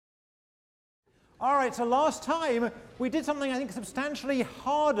All right, so last time we did something I think substantially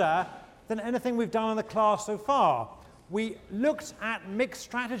harder than anything we've done in the class so far. We looked at mixed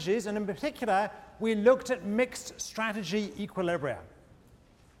strategies, and in particular, we looked at mixed strategy equilibria.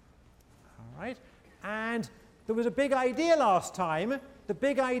 All right, and there was a big idea last time. The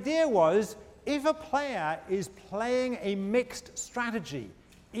big idea was if a player is playing a mixed strategy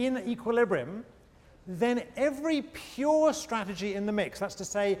in equilibrium, then every pure strategy in the mix, that's to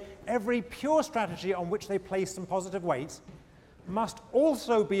say every pure strategy on which they place some positive weight, must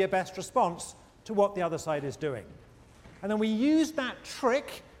also be a best response to what the other side is doing. And then we used that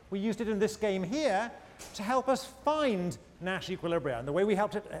trick, we used it in this game here, to help us find Nash equilibria. And the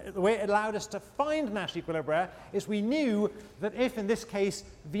way it allowed us to find Nash equilibria is we knew that if, in this case,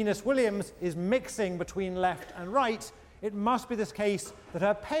 Venus-Williams is mixing between left and right, it must be this case that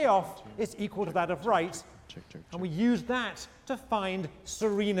her payoff is equal to that of right. And we used that to find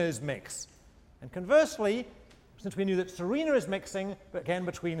Serena's mix. And conversely, since we knew that Serena is mixing, but again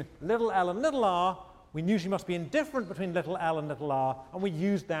between little l and little r, we knew she must be indifferent between little l and little r, and we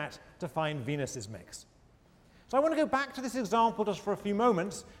used that to find Venus's mix. So I want to go back to this example just for a few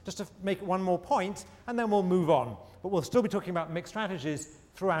moments, just to make one more point, and then we'll move on. But we'll still be talking about mixed strategies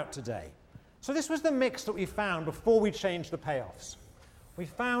throughout today. So this was the mix that we found before we changed the payoffs. We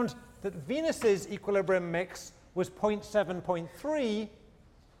found that Venus's equilibrium mix was 0.7, 0.3,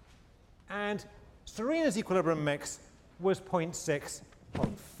 and Serena's equilibrium mix was 0.6,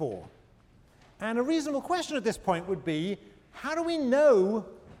 0.4. And a reasonable question at this point would be, how do we know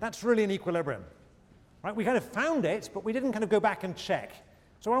that's really an equilibrium? Right? We kind of found it, but we didn't kind of go back and check.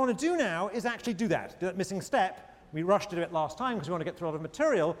 So what I want to do now is actually do that missing step. We rushed it a bit last time because we want to get through a lot of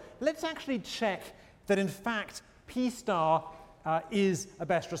material. Let's actually check that, in fact, P star is a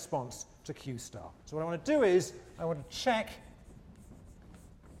best response to Q star. So what I want to do is I want to check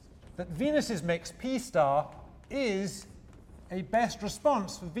that Venus's mix P star is a best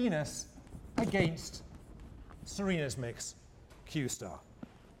response for Venus against Serena's mix Q star.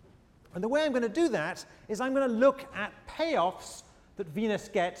 And the way I'm going to do that is I'm going to look at payoffs that Venus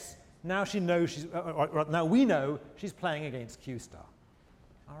gets now she knows now we know she's playing against Q star.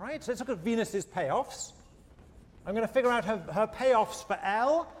 All right, so let's look at Venus's payoffs. I'm going to figure out her payoffs for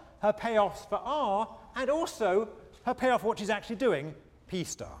L, her payoffs for R, and also her payoff for what she's actually doing, P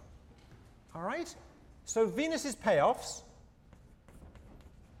star. All right, so Venus's payoffs,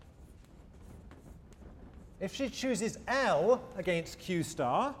 if she chooses L against Q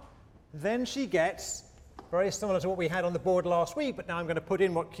star, then she gets, very similar to what we had on the board last week, but now I'm going to put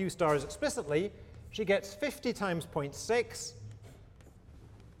in what Q star is explicitly. She gets 50 times 0.6.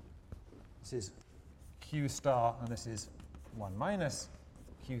 This is Q star, and this is 1 minus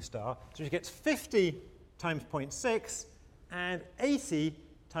Q star. So she gets 50 times 0.6 and 80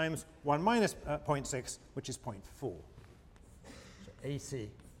 times 1 minus 0.6, which is 0.4. So 80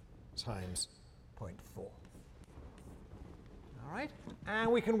 times 0.4. All right,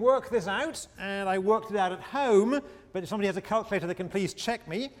 and we can work this out, and I worked it out at home, but if somebody has a calculator, they can please check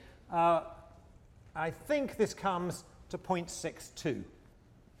me. I think this comes to 0.62.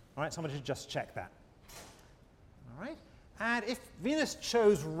 All right, somebody should just check that. All right, and if Venus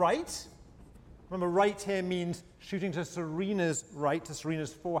chose right, remember right here means shooting to Serena's right, to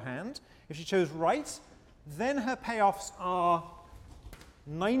Serena's forehand. If she chose right, then her payoffs are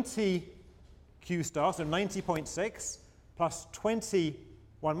 90 Q star, so 90.6, plus 20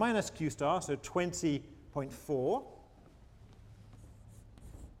 1 minus Q star, so 20.4.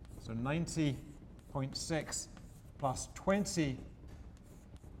 So 90.6 plus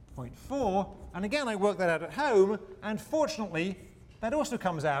 20.4. And again, I worked that out at home, and fortunately, that also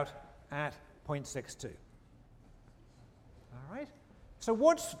comes out at 0.62. All right. So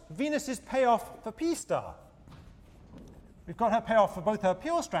what's Venus's payoff for P star? We've got her payoff for both her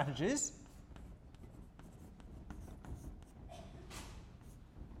pure strategies.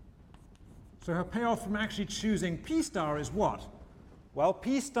 So her payoff from actually choosing P star is what? Well,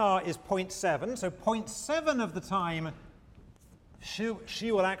 P star is 0.7, so 0.7 of the time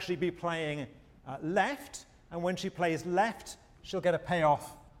she will actually be playing left, and when she plays left, she'll get a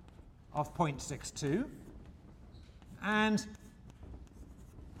payoff of 0.62. And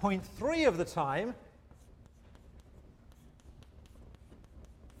 0.3 of the time,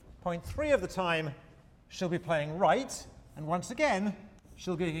 she'll be playing right, and once again,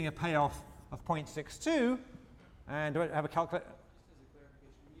 she'll be getting a payoff of 0.62, and do I have a calculator? Just as a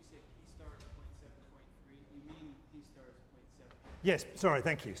clarification, when you say P star is 0.7, 0.3, you mean P star is 0.7? Yes, sorry,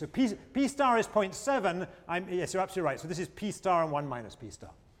 thank you. So P star is 0.7. Yes, you're absolutely right. So this is P star and 1 minus P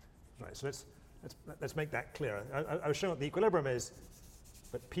star. Right, so let's make that clearer. I was showing what the equilibrium is.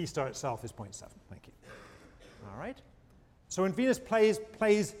 but P star itself is 0.7. Thank you. All right. So when Venus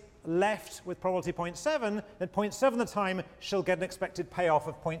plays left with probability 0.7, then 0.7 of the time she'll get an expected payoff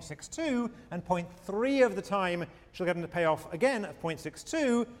of 0.62, and 0.3 of the time she'll get a payoff again of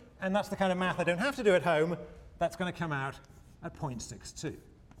 0.62, and that's the kind of math I don't have to do at home. That's going to come out at 0.62.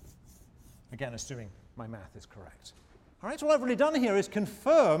 Again, assuming my math is correct. All right, so what I've really done here is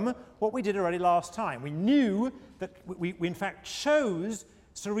confirm what we did already last time. We knew that we in fact chose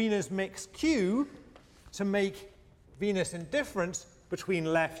Serena's mix Q to make Venus indifferent between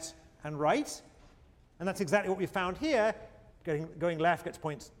left and right. And that's exactly what we found here. Going left gets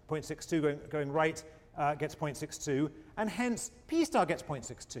 0.62, going right gets 0.62, and hence P star gets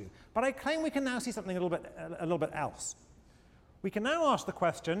 0.62. But I claim we can now see something a little bit else. We can now ask the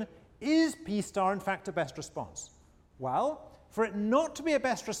question, is P star in fact a best response? Well, for it not to be a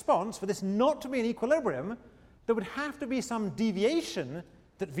best response, for this not to be an equilibrium, there would have to be some deviation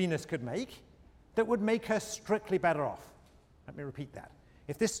that Venus could make that would make her strictly better off. Let me repeat that.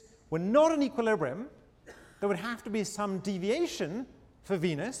 If this were not an equilibrium, there would have to be some deviation for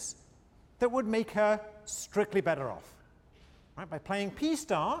Venus that would make her strictly better off. Right? By playing P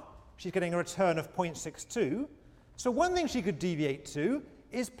star, she's getting a return of 0.62. So one thing she could deviate to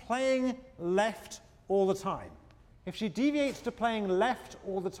is playing left all the time. If she deviates to playing left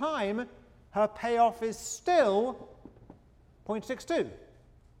all the time, her payoff is still 0.62.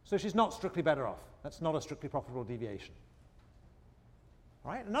 So she's not strictly better off. That's not a strictly profitable deviation.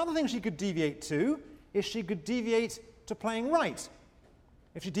 Right? Another thing she could deviate to is she could deviate to playing right.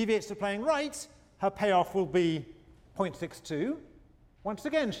 If she deviates to playing right, her payoff will be 0.62. Once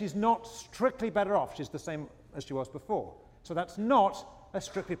again, she's not strictly better off. She's the same as she was before. So that's not a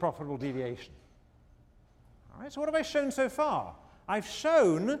strictly profitable deviation. All right, so what have I shown so far? I've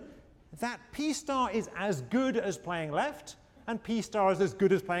shown that P star is as good as playing left, and P star is as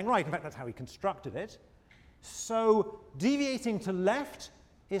good as playing right. In fact, that's how we constructed it. So deviating to left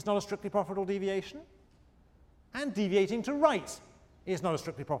is not a strictly profitable deviation, and deviating to right is not a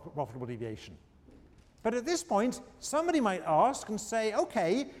strictly profitable deviation. But at this point, somebody might ask and say,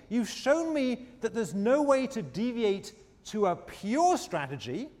 OK, you've shown me that there's no way to deviate to a pure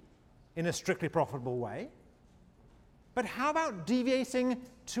strategy in a strictly profitable way. But how about deviating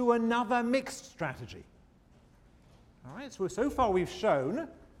to another mixed strategy? All right, so far we've shown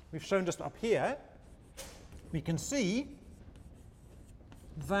just up here, we can see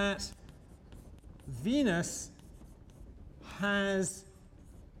that Venus has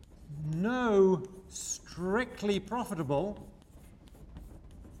no strictly profitable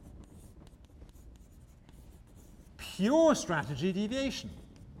pure strategy deviation.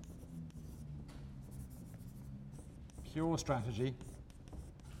 Pure strategy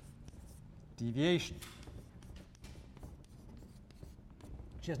deviation.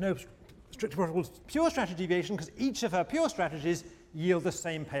 She has no strictly profitable pure strategy deviation because each of her pure strategies yield the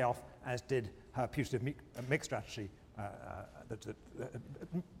same payoff as did her putative mixed strategy that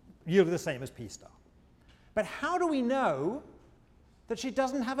yielded the same as P star. But how do we know that she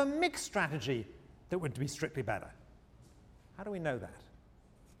doesn't have a mixed strategy that would be strictly better? How do we know that?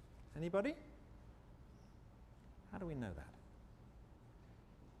 Anybody? How do we know that?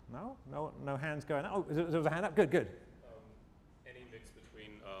 No hands going up. Oh, there was a hand up. Good. Any mix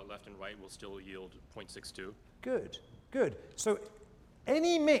between left and right will still yield 0.62. Good. So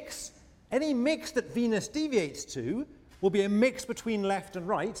any mix that Venus deviates to will be a mix between left and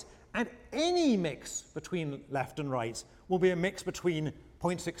right, and any mix between left and right will be a mix between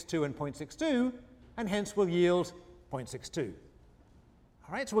 0.62 and 0.62, and hence will yield 0.62.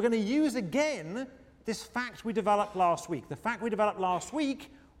 All right, so we're going to use again this fact we developed last week. The fact we developed last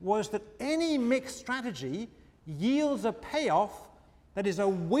week was that any mixed strategy yields a payoff that is a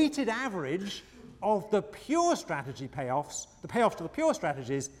weighted average of the pure strategy payoffs, the payoffs to the pure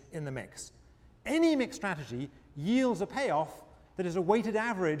strategies in the mix. Any mixed strategy yields a payoff that is a weighted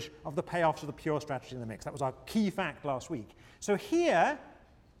average of the payoffs of the pure strategy in the mix. That was our key fact last week. So here,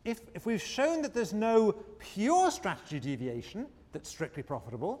 if we've shown that there's no pure strategy deviation that's strictly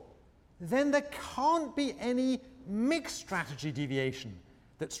profitable, then there can't be any mixed strategy deviation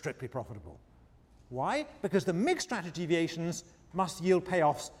that's strictly profitable. Why? Because the mixed strategy deviations must yield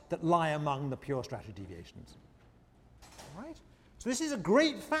payoffs that lie among the pure strategy deviations. All right? So this is a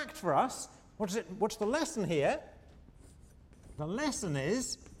great fact for us. What's the lesson here? The lesson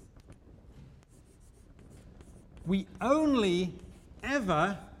is we only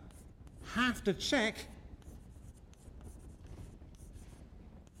ever have to check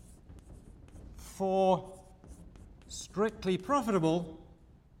for strictly profitable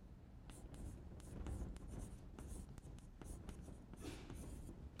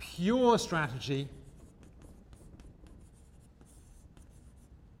pure strategy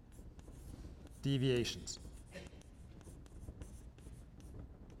deviations.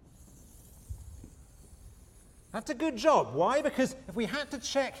 That's a good job. Why? Because if we had to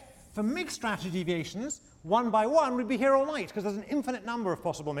check for mixed strategy deviations, one by one, we'd be here all night, because there's an infinite number of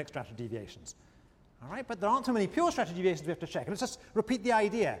possible mixed strategy deviations. All right, but there aren't so many pure strategy deviations we have to check. And let's just repeat the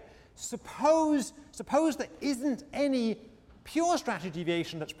idea. Suppose there isn't any pure strategy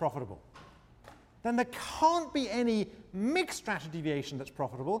deviation that's profitable. Then there can't be any mixed strategy deviation that's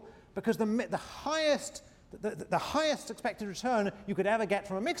profitable, because the highest expected return you could ever get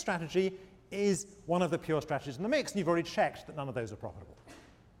from a mixed strategy is one of the pure strategies in the mix, and you've already checked that none of those are profitable.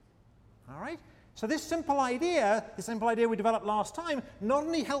 All right? So this simple idea we developed last time, not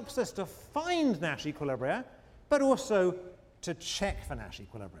only helps us to find Nash equilibria, but also to check for Nash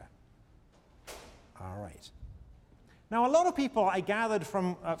equilibria. All right. Now, a lot of people, I gathered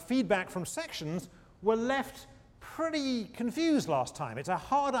from feedback from sections, were left pretty confused last time. It's a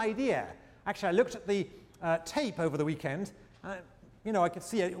hard idea. Actually, I looked at the tape over the weekend. I could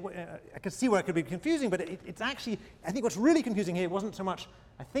see where it could be confusing, but it's actually, I think what's really confusing here wasn't so much,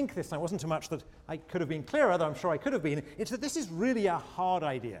 I think this time, wasn't so much that I could have been clearer, though I'm sure I could have been. It's that this is really a hard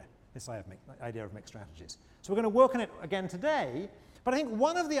idea, this idea of mixed strategies. So we're going to work on it again today, but I think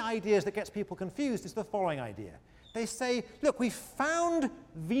one of the ideas that gets people confused is the following idea. They say, look, we found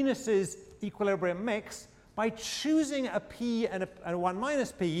Venus's equilibrium mix by choosing a p and a 1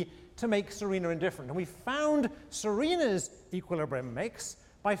 minus p to make Serena indifferent. And we found Serena's equilibrium mix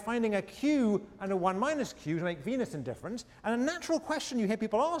by finding a q and a 1 minus q to make Venus indifferent. And a natural question you hear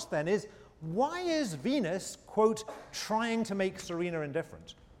people ask then is, why is Venus, quote, trying to make Serena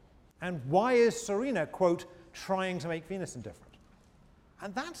indifferent? And why is Serena, quote, trying to make Venus indifferent?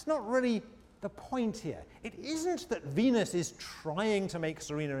 And that's not really the point here. It isn't that Venus is trying to make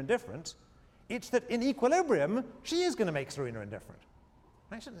Serena indifferent. It's that in equilibrium, she is going to make Serena indifferent.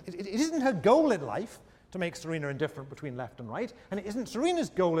 Right? It isn't her goal in life to make Serena indifferent between left and right, and it isn't Serena's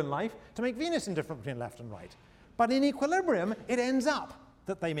goal in life to make Venus indifferent between left and right. But in equilibrium, it ends up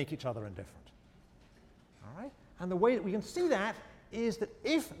that they make each other indifferent. All right? And the way that we can see that is that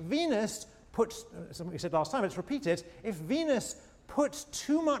if Venus puts, something we said last time, let's repeat it, if Venus puts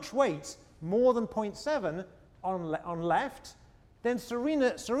too much weight, more than 0.7 on left, then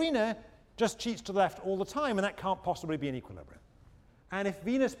Serena just cheats to the left all the time, and that can't possibly be in equilibrium. And if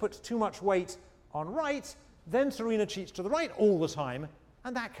Venus puts too much weight on right, then Serena cheats to the right all the time,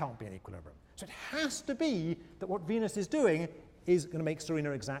 and that can't be in equilibrium. So it has to be that what Venus is doing is going to make Serena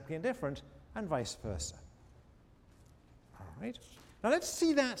exactly indifferent, and vice versa. All right. Now let's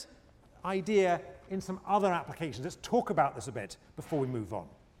see that idea in some other applications. Let's talk about this a bit before we move on.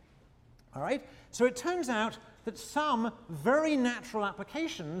 All right. So it turns out that some very natural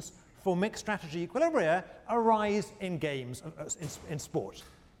applications for mixed strategy equilibria arise in games, in sport.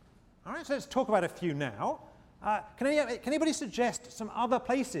 All right, so let's talk about a few now. Can anybody suggest some other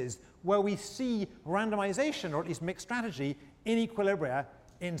places where we see randomization, or at least mixed strategy, in equilibria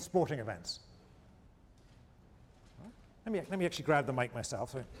in sporting events? Let me actually grab the mic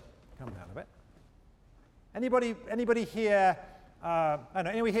myself, so come down a bit. Anybody here, I don't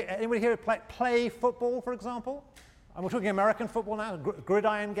know, anybody here play football, for example? And we're talking American football now,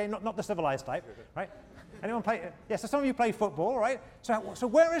 gridiron game, not the civilized type, right? Anyone play? Yes, so some of you play football, right? So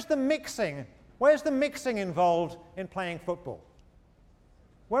where is the mixing? Where's the mixing involved in playing football?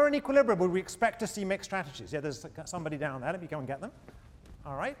 Where in equilibrium would we expect to see mixed strategies? Yeah, there's somebody down there. Let me go and get them.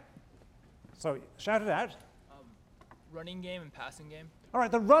 All right. So shout it out. Running game and passing game. All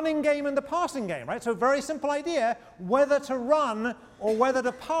right, the running game and the passing game, right? So very simple idea. Whether to run or whether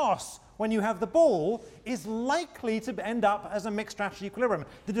to pass when you have the ball is likely to end up as a mixed strategy equilibrium.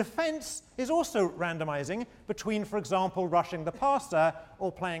 The defense is also randomizing between, for example, rushing the passer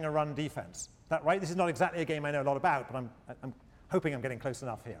or playing a run defense. Is that right? This is not exactly a game I know a lot about, but I'm hoping I'm getting close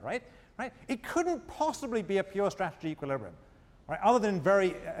enough here, right? It couldn't possibly be a pure strategy equilibrium, right? Other than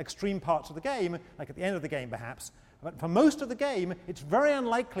very extreme parts of the game, like at the end of the game perhaps. But for most of the game, it's very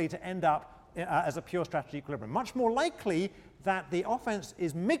unlikely to end up as a pure strategy equilibrium. Much more likely that the offense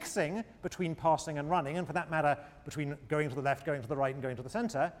is mixing between passing and running, and for that matter, between going to the left, going to the right, and going to the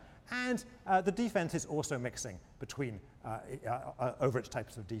center. And the defense is also mixing between over its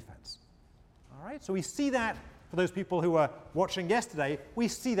types of defense. All right, so we see that for those people who were watching yesterday, we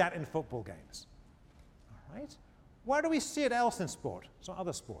see that in football games. All right, where do we see it else in sport? Some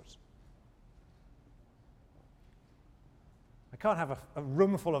other sports. I can't have a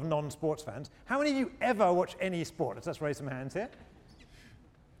room full of non-sports fans. How many of you ever watch any sport? Let's raise some hands here.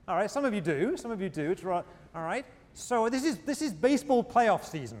 All right, some of you do. Some of you do. It's right. All right. So this is baseball playoff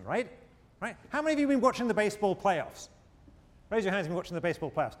season, right? Right? How many of you have been watching the baseball playoffs? Raise your hands if you've been watching the baseball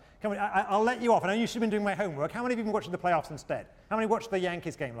playoffs. I'll let you off. I know you should have been doing my homework. How many of you have been watching the playoffs instead? How many watched the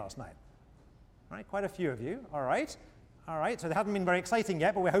Yankees game last night? All right, quite a few of you. All right. All right, so they haven't been very exciting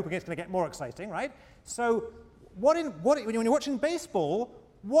yet, but we're hoping it's going to get more exciting, right? So when you're watching baseball,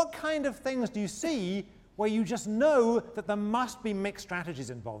 what kind of things do you see where you just know that there must be mixed strategies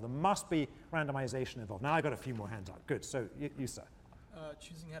involved, there must be randomization involved? Now I've got a few more hands up. Good, so you sir.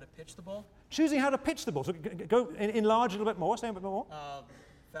 Choosing how to pitch the ball. Choosing how to pitch the ball. So go enlarge a little bit more, say a bit more.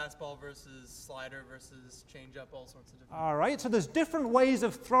 Fastball versus slider versus changeup, all sorts of different. All right, so there's different ways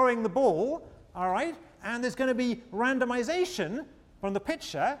of throwing the ball, all right? And there's going to be randomization from the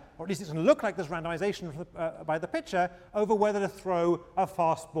pitcher, or at least it's going to look like there's randomization by the pitcher over whether to throw a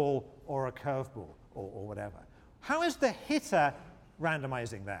fastball or a curveball or whatever. How is the hitter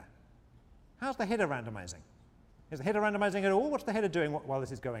randomizing there? How's the hitter randomizing? Is the hitter randomizing at all? What's the hitter doing while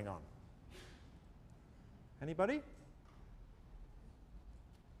this is going on? Anybody?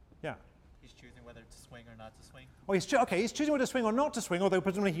 Yeah. He's choosing whether to swing or not to swing. Oh, he's choosing whether to swing or not to swing, although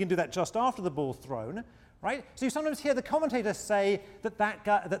presumably he can do that just after the ball's thrown, right? So you sometimes hear the commentator say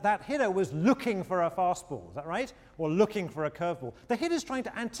that hitter was looking for a fastball, is that right? Or looking for a curveball. The hitter's trying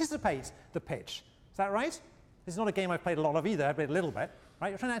to anticipate the pitch, is that right? This is not a game I've played a lot of either, I've played a little bit, right?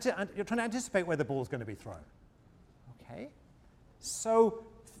 You're trying to anticipate where the ball's going to be thrown. Okay, so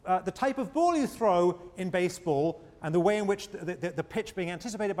the type of ball you throw in baseball and the way in which the pitch being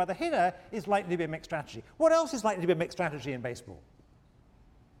anticipated by the hitter is likely to be a mixed strategy. What else is likely to be a mixed strategy in baseball?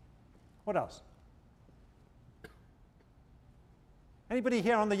 What else? Anybody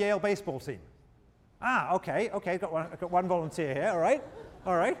here on the Yale baseball team? Ah, okay, I've got one volunteer here,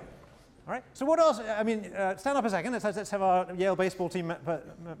 all right. So what else? I mean, stand up a second. Let's have our Yale baseball team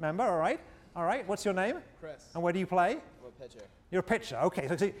member, all right. All right, what's your name? Chris. And where do you play? I'm a pitcher. You're a pitcher, okay.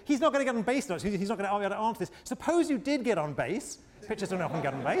 So he's not going to get on base, though. He's not going to be able to answer this. Suppose you did get on base. Pitchers don't often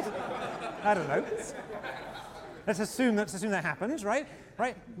get on base. I don't know. Let's assume that happens, right?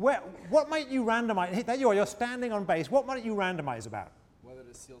 Right? What might you randomize? There you are, you're standing on base. What might you randomize about? Whether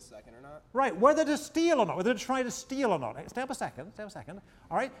to steal second or not? Right, whether to steal or not, whether to try to steal or not. Stay up a second.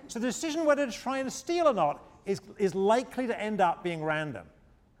 All right, so the decision whether to try and steal or not is likely to end up being random,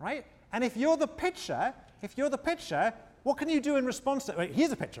 right? And if you're the pitcher, what can you do in response to,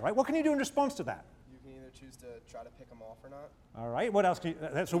 here's a pitcher, right? What can you do in response to that? You can either choose to try to pick him off or not. All right, what else can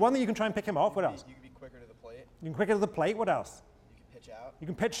you, so one thing you can try and pick him off, what else? You can be quicker to the plate. You can quicker to the plate, what else? You can pitch out. You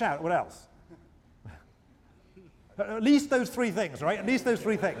can pitch out, what else? At least those three things, right? At least those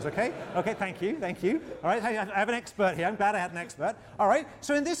three things, okay? Okay, thank you. All right, I have an expert here. I'm glad I had an expert. All right,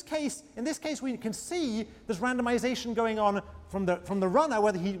 so in this case we can see there's randomization going on from the runner,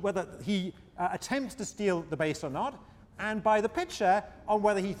 whether he attempts to steal the base or not, and by the pitcher on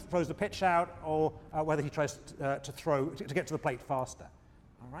whether he throws the pitch out or whether he tries to get to the plate faster.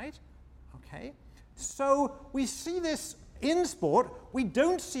 All right? Okay. So we see this in sport. We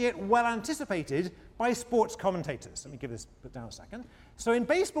don't see it well anticipated by sports commentators. Let me give this down a second. So in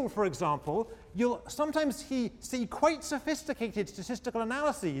baseball, for example, you'll sometimes see quite sophisticated statistical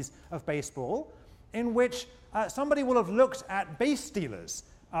analyses of baseball in which somebody will have looked at base stealers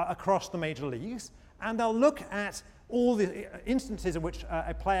across the major leagues, and they'll look at all the instances in which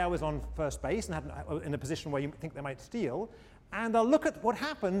a player was on first base and had in a position where you think they might steal, and they'll look at what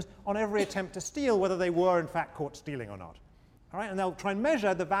happened on every attempt to steal, whether they were in fact caught stealing or not. All right, and they'll try and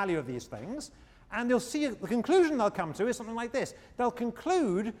measure the value of these things, and they'll see the conclusion they'll come to is something like this. They'll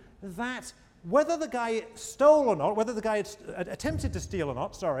conclude that whether the guy stole or not, whether the guy attempted to steal or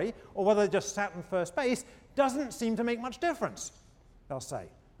not, or whether they just sat on first base, doesn't seem to make much difference, they'll say.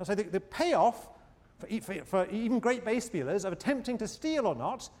 They'll say the payoff for even great base stealers of attempting to steal or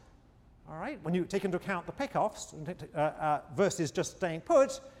not, all right, when you take into account the pickoffs versus just staying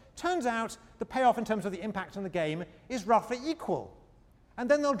put, turns out the payoff in terms of the impact on the game is roughly equal. And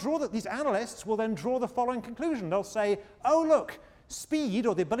then these analysts will then draw the following conclusion. They'll say, oh, look, speed,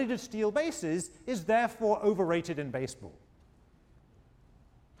 or the ability to steal bases, is therefore overrated in baseball.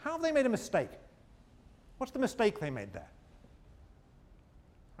 How have they made a mistake? What's the mistake they made there?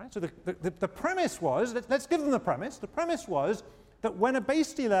 Right, so the premise was, let's give them the premise. The premise was that when a base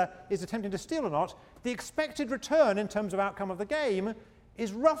stealer is attempting to steal or not, the expected return in terms of outcome of the game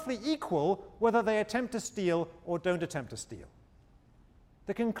is roughly equal whether they attempt to steal or don't attempt to steal.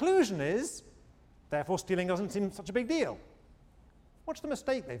 The conclusion is, therefore, stealing doesn't seem such a big deal. What's the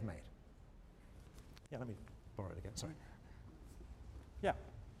mistake they've made? Yeah, let me borrow it again, sorry. Yeah.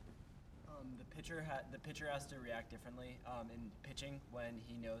 The pitcher has to react differently in pitching when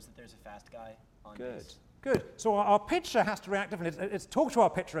he knows that there's a fast guy on Good. base. Good. So our pitcher has to react differently. It's talk to our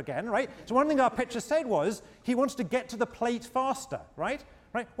pitcher again, right? So one thing our pitcher said was he wants to get to the plate faster, right?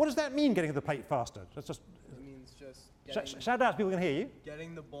 Right? What does that mean, getting to the plate faster? Let's just It means just getting, shout out so people can hear you.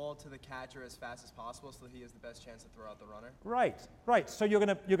 getting the ball to the catcher as fast as possible so that he has the best chance to throw out the runner. Right, right. So you're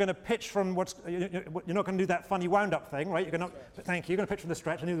gonna pitch from what's you're not going to do that funny wound-up thing, right? You're going to thank you. You're going to pitch from the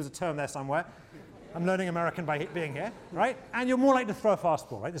stretch. I knew there was a term there somewhere. I'm learning American by being here, right? And you're more likely to throw a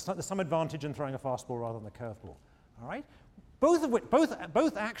fastball, right? There's some advantage in throwing a fastball rather than a curveball, all right?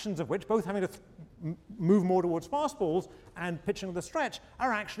 Both actions of which, both having to move more towards fastballs and pitching to the stretch,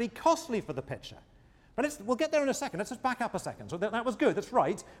 are actually costly for the pitcher. But we'll get there in a second. Let's just back up a second. So that was good. That's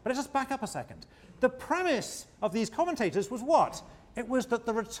right. But let's just back up a second. The premise of these commentators was what? It was that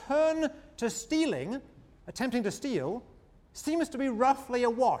the return to stealing, attempting to steal, seems to be roughly a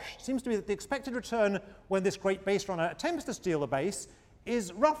wash. Seems to be that the expected return when this great base runner attempts to steal the base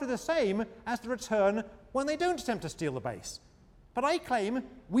is roughly the same as the return when they don't attempt to steal the base. But I claim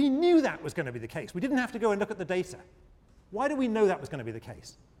we knew that was going to be the case. We didn't have to go and look at the data. Why do we know that was going to be the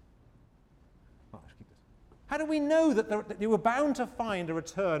case? Well, let's keep this. How do we know that you were bound to find a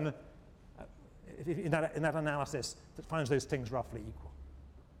return in that analysis that finds those things roughly equal?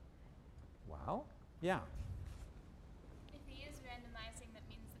 Well, yeah. If he is randomizing, that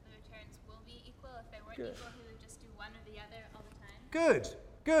means that the returns will be equal. If they weren't equal, he would just do one or the other all the time. Good,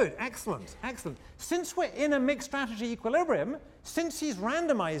 good, excellent, excellent. Since we're in a mixed strategy equilibrium, since he's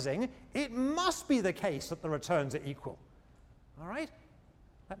randomizing, it must be the case that the returns are equal. All right?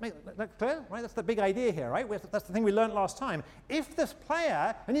 That clear? Right? That's the big idea here, right? That's the thing we learned last time. If this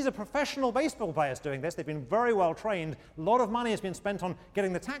player, and these are professional baseball players doing this, they've been very well trained, a lot of money has been spent on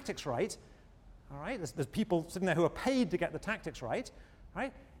getting the tactics right. All right? There's people sitting there who are paid to get the tactics right.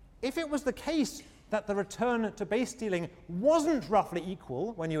 Right? If it was the case that the return to base stealing wasn't roughly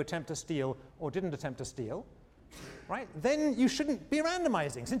equal when you attempt to steal or didn't attempt to steal, right, then you shouldn't be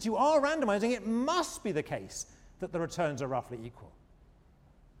randomizing. Since you are randomizing, it must be the case that the returns are roughly equal.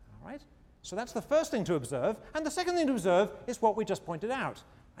 All right? So that's the first thing to observe. And the second thing to observe is what we just pointed out.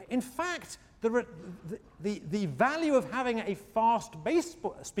 In fact, the value of having a fast base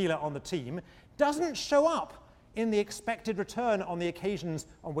stealer on the team doesn't show up in the expected return on the occasions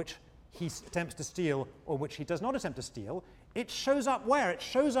on which he attempts to steal or which he does not attempt to steal. It shows up where? It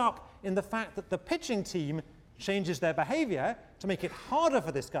shows up in the fact that the pitching team changes their behavior to make it harder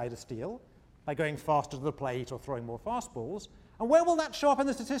for this guy to steal by going faster to the plate or throwing more fastballs. And where will that show up in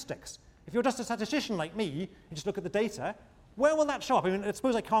the statistics? If you're just a statistician like me, you just look at the data, where will that show up? I mean,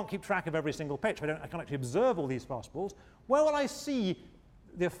 suppose I can't keep track of every single pitch. I can't actually observe all these fastballs. Where will I see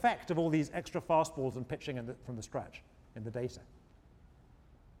the effect of all these extra fastballs and pitching from the stretch in the data?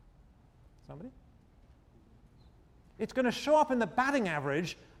 Somebody? It's going to show up in the batting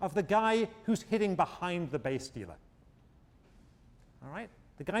average of the guy who's hitting behind the base stealer. All right?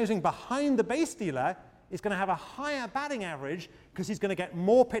 The guy who's hitting behind the base stealer is going to have a higher batting average because he's going to get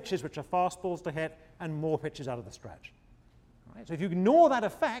more pitches which are fastballs to hit and more pitches out of the stretch. All right? So if you ignore that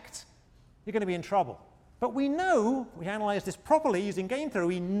effect, you're going to be in trouble. But we know, we analyze this properly using game theory,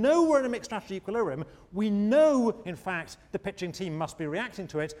 we know we're in a mixed strategy equilibrium. We know, in fact, the pitching team must be reacting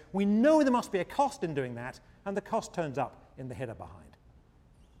to it. We know there must be a cost in doing that, and the cost turns up in the hitter behind.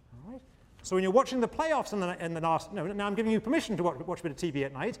 All right? So when you're watching the playoffs in the last, no, now I'm giving you permission to watch a bit of TV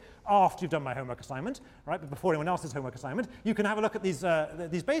at night after you've done my homework assignment, right? But before anyone else's homework assignment, you can have a look at these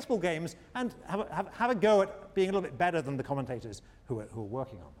baseball games and have a go at being a little bit better than the commentators who are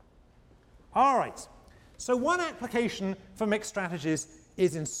working on them. All right. So one application for mixed strategies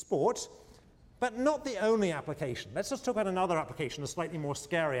is in sport, but not the only application. Let's just talk about another application, a slightly more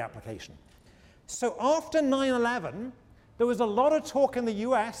scary application. So after 9/11, there was a lot of talk in the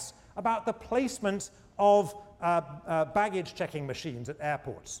US about the placement of baggage checking machines at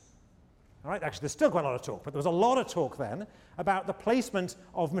airports. All right, actually, there's still quite a lot of talk, but there was a lot of talk then about the placement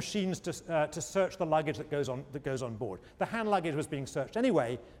of machines to search the luggage that goes on board. The hand luggage was being searched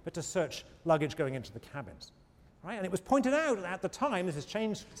anyway, but to search luggage going into the cabins. Right? And it was pointed out at the time, this has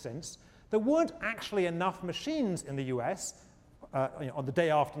changed since, there weren't actually enough machines in the US on the day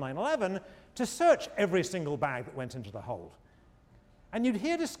after 9/11 to search every single bag that went into the hold. And you'd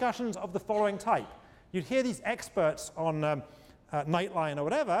hear discussions of the following type. You'd hear these experts on Nightline or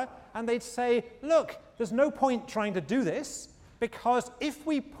whatever, and they'd say, look, there's no point trying to do this because if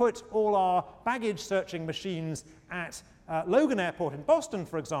we put all our baggage searching machines at Logan Airport in Boston,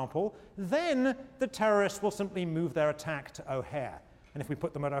 for example, then the terrorists will simply move their attack to O'Hare. And if we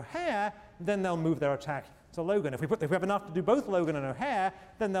put them at O'Hare, then they'll move their attack to Logan. If we have enough to do both Logan and O'Hare,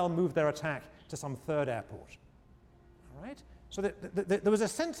 then they'll move their attack to some third airport. All right? So there was a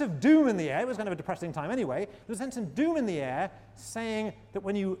sense of doom in the air. It was kind of a depressing time anyway. There was a sense of doom in the air, saying that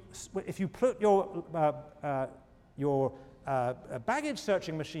if you put your baggage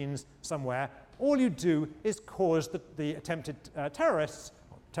searching machines somewhere, all you do is cause the attempted terrorists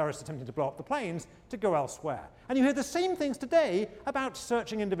attempting to blow up the planes to go elsewhere. And you hear the same things today about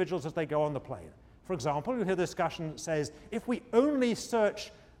searching individuals as they go on the plane. For example, you hear the discussion that says if we only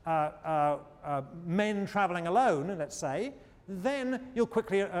search men traveling alone, let's say, then you'll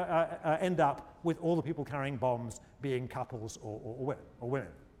quickly end up with all the people carrying bombs being couples or women.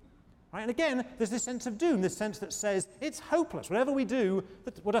 Right? And again, there's this sense of doom, this sense that says it's hopeless. Whatever we do,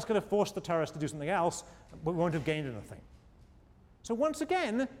 we're just going to force the terrorists to do something else, but we won't have gained anything. So once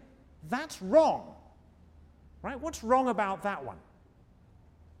again, that's wrong. Right? What's wrong about that one?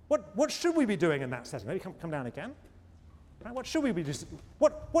 What should we be doing in that setting? Maybe come down again. Right? What should we be doing?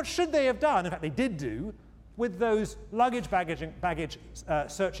 What should they have done? In fact, they did do with those luggage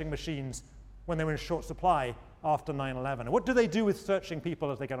searching machines when they were in short supply after 9/11. And what do they do with searching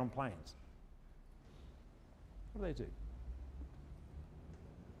people as they get on planes? What do they do?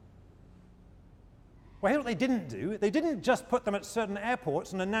 Well, here's what they didn't do. They didn't just put them at certain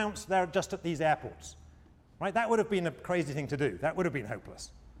airports and announce they're just at these airports. Right? That would have been a crazy thing to do. That would have been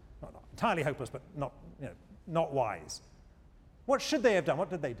hopeless. Not entirely hopeless, but not wise. What should they have done? What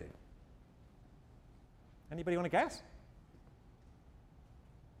did they do? Anybody want to guess?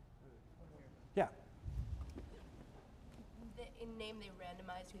 Yeah. In name, they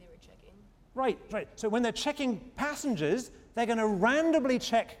randomized who they were checking. Right. So when they're checking passengers, they're going to randomly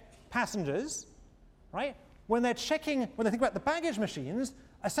check passengers, right? When they think about the baggage machines,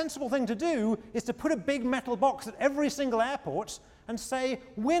 a sensible thing to do is to put a big metal box at every single airport and say,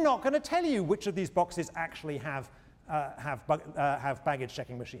 we're not going to tell you which of these boxes actually have baggage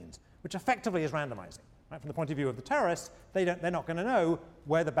checking machines, which effectively is randomizing. Right? From the point of view of the terrorists, they're not going to know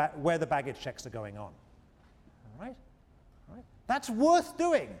where the baggage checks are going on. All right? That's worth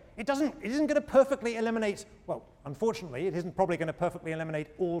doing. It isn't going to perfectly eliminate, well, unfortunately, it isn't probably going to perfectly eliminate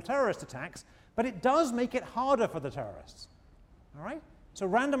all terrorist attacks, but it does make it harder for the terrorists. All right? So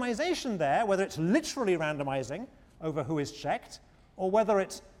randomization there, whether it's literally randomizing over who is checked, or whether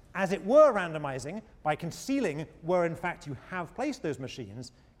it's, as it were, randomizing by concealing where, in fact, you have placed those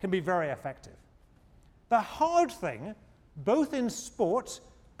machines, can be very effective. The hard thing, both in sport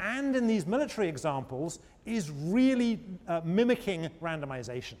and in these military examples, is really mimicking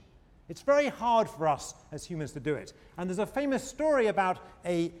randomization. It's very hard for us as humans to do it. And there's a famous story about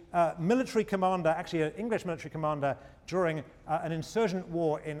a military commander, actually an English military commander, during an insurgent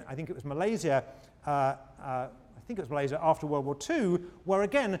war in, I think it was Malaysia, after World War II, where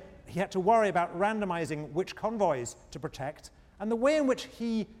again, he had to worry about randomizing which convoys to protect. And the way in which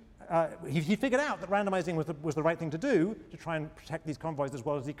he figured out that randomizing was the right thing to do, to try and protect these convoys as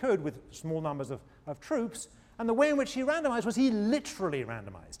well as he could with small numbers of troops. And the way in which he randomized was he literally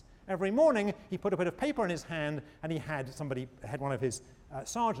randomized. Every morning, he put a bit of paper in his hand, and he had one of his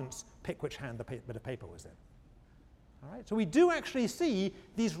sergeants pick which hand the bit of paper was in. All right? So we do actually see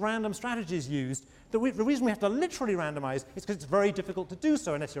these random strategies used. The reason we have to literally randomize is because it's very difficult to do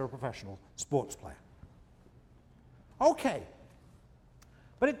so unless you're a professional sports player. Okay.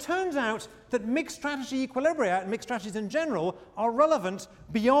 But it turns out that mixed strategy equilibria and mixed strategies in general are relevant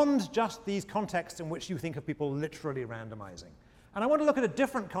beyond just these contexts in which you think of people literally randomizing. And I want to look at a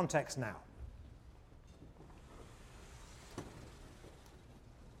different context now.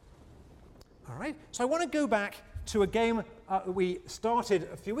 All right, so I want to go back to a game we started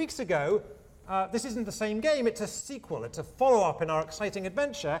a few weeks ago. This isn't the same game, it's a sequel. It's a follow-up in our exciting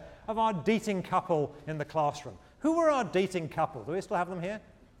adventure of our dating couple in the classroom. Who were our dating couple? Do we still have them here?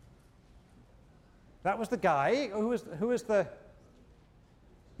 That was the guy. Who was the...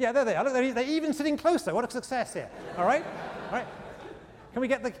 Yeah, there they are. Look, they're even sitting closer. What a success here. All right? All right. Can we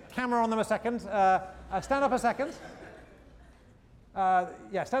get the camera on them a second? Stand up a second.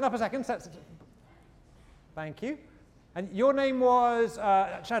 Yeah, stand up a second. Thank you. And your name was...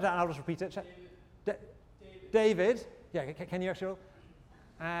 shout out, I'll just repeat it. David. Yeah, can you actually...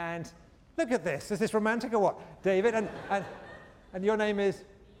 And look at this. Is this romantic or what? David. And your name is?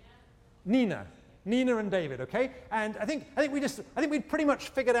 Nina. Nina and David, okay? And I think we'd pretty much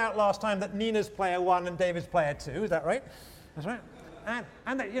figured out last time that Nina's player 1 and David's player 2. Is that right? That's right.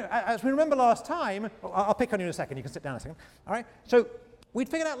 And you know, as we remember last time, I'll pick on you in a second. You can sit down a second. All right. So we'd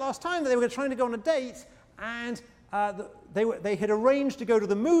figured out last time that they were trying to go on a date, and they had arranged to go to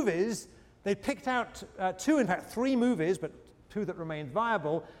the movies. They picked out 2, in fact 3 movies, but 2 that remained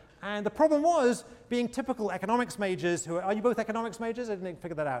viable. And the problem was, being typical economics majors, are you both economics majors? I didn't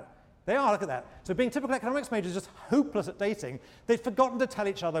figure that out. They are, look at that. So being typical economics majors just hopeless at dating, they'd forgotten to tell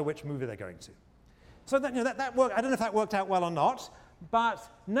each other which movie they're going to. So that, that worked. I don't know if that worked out well or not, but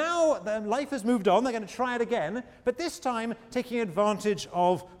now life has moved on. They're going to try it again, but this time taking advantage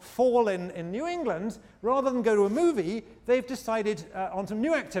of fall in New England. Rather than go to a movie, they've decided on some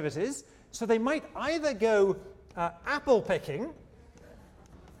new activities. So they might either go apple picking,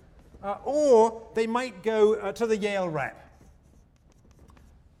 or they might go to the Yale Rep.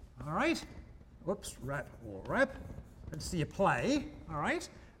 All right, whoops, Rep or Rep. Let's see a play, all right?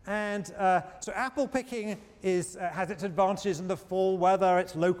 And so apple picking has its advantages in the fall weather,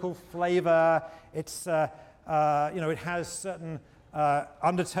 its local flavor, it's, it has certain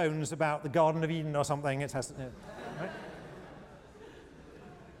undertones about the Garden of Eden or something. It has, right?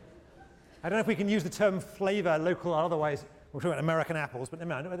 I don't know if we can use the term flavor, local or otherwise. We're talking about American apples, but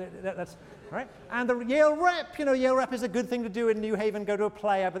no, that's right. And the Yale Rep, Yale Rep is a good thing to do in New Haven. Go to a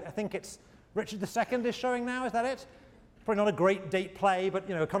play. I think it's Richard II is showing now. Is that it? Probably not a great date play, but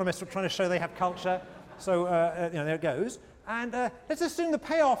economists are trying to show they have culture. So there it goes. And let's assume the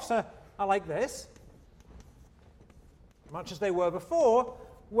payoffs are like this, much as they were before,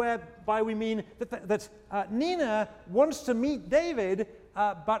 whereby we mean that Nina wants to meet David,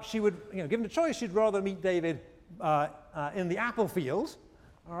 but she would, given the choice, she'd rather meet David in the apple field,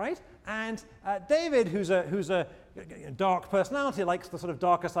 all right? And David, who's a dark personality, likes the sort of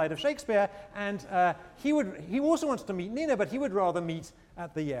darker side of Shakespeare, and he also wants to meet Nina, but he would rather meet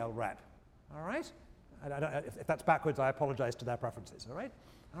at the Yale Rep, all right? If that's backwards, I apologize to their preferences, all right?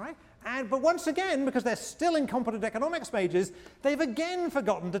 All right? But once again, because they're still incompetent economics majors, they've again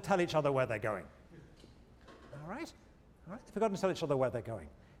forgotten to tell each other where they're going. All right? All right? They've forgotten to tell each other where they're going.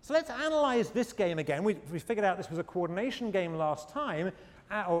 So let's analyze this game again. We figured out this was a coordination game last time,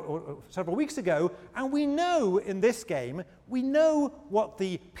 or several weeks ago, and we know in this game, we know what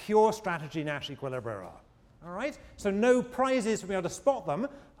the pure strategy Nash equilibria are. All right? So no prizes for being able to spot them.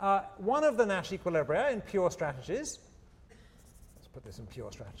 One of the Nash equilibria in pure strategies, let's put this in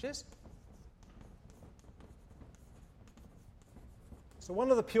pure strategies. So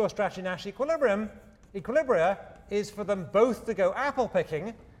one of the pure strategy Nash equilibria is for them both to go apple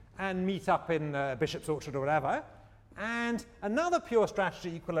picking and meet up in Bishop's Orchard or whatever. And another pure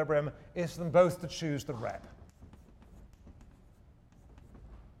strategy equilibrium is for them both to choose the Rep.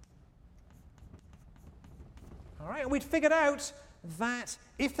 All right, and we'd figured out that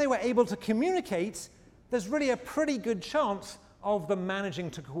if they were able to communicate, there's really a pretty good chance of them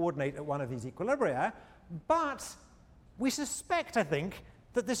managing to coordinate at one of these equilibria. But we suspect, I think,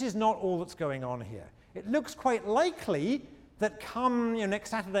 that this is not all that's going on here. It looks quite likely that come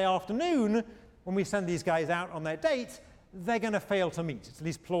next Saturday afternoon, when we send these guys out on their date, they're going to fail to meet. It's at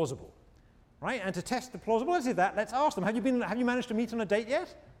least plausible, right? And to test the plausibility of that, let's ask them: Have you managed to meet on a date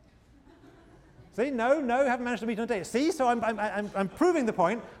yet? See, no, haven't managed to meet on a date. See, so I'm proving the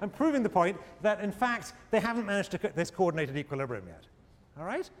point. I'm proving the point that in fact they haven't managed to this coordinated equilibrium yet. All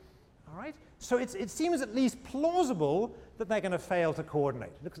right, all right. So it seems at least plausible that they're going to fail to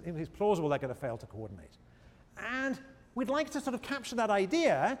coordinate. It's plausible they're going to fail to coordinate, and we'd like to sort of capture that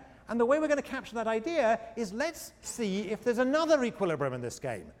idea. And the way we're going to capture that idea is let's see if there's another equilibrium in this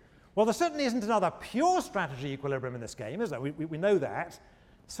game. Well, there certainly isn't another pure strategy equilibrium in this game, is there? We know that.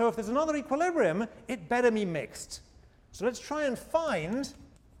 So if there's another equilibrium, it better be mixed. So let's try and find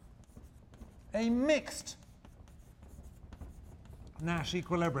a mixed Nash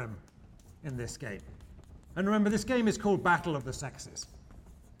equilibrium in this game. And remember, this game is called Battle of the Sexes.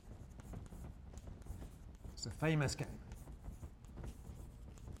 It's a famous game.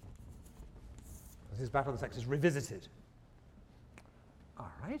 This is Battle of the Sexes Revisited.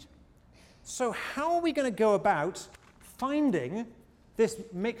 All right. So how are we going to go about finding this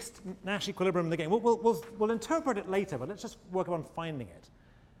mixed Nash equilibrium in the game? We'll interpret it later, but let's just work on finding it.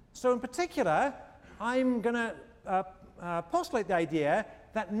 So in particular, I'm going to postulate the idea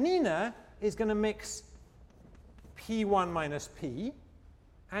that Nina is going to mix P1 minus P,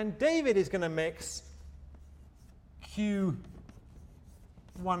 and David is going to mix Q1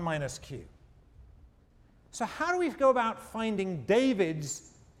 minus Q. So how do we go about finding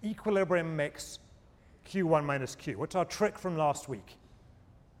David's equilibrium mix Q1 minus Q? What's our trick from last week?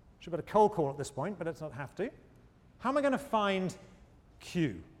 Should have got a cold call at this point, but let's not have to. How am I going to find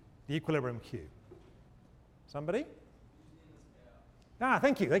Q, the equilibrium Q? Somebody?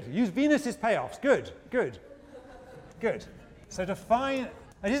 Thank you. Use Venus's payoffs. Good. So to find,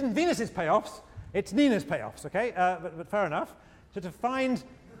 it isn't Venus's payoffs, it's Nina's payoffs, okay? But fair enough. So to find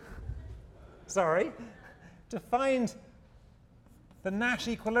the Nash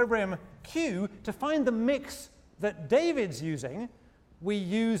equilibrium Q, to find the mix that David's using, we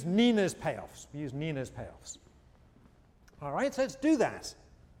use Nina's payoffs. We use Nina's payoffs. All right, so let's do that.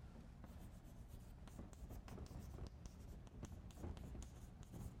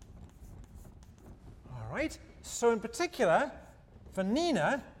 All right, so in particular, for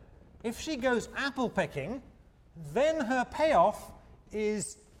Nina, if she goes apple picking, then her payoff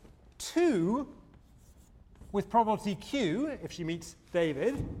is 2 with probability Q if she meets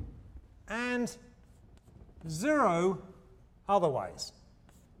David, and 0 otherwise.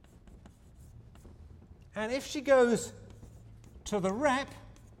 And if she goes to the rep,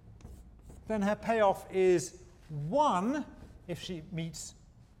 then her payoff is 1 if she meets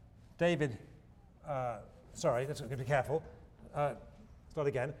David. Sorry, let's be careful. Start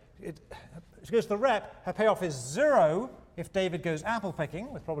again. She goes to the rep, her payoff is 0 if David goes apple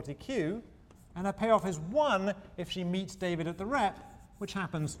picking with probability Q, and her payoff is 1 if she meets David at the rep, which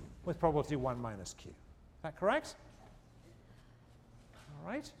happens with probability 1 minus Q. Is that correct? All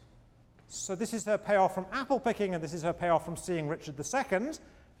right. So this is her payoff from apple picking, and this is her payoff from seeing Richard II.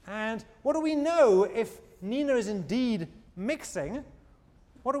 And what do we know if Nina is indeed mixing?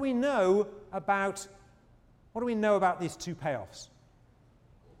 What do we know about these two payoffs?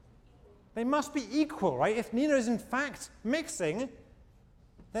 They must be equal, right? If Nina is in fact mixing,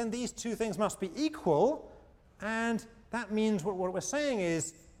 then these two things must be equal, and that means what we're saying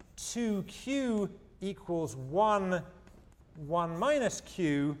is 2Q equals 1 minus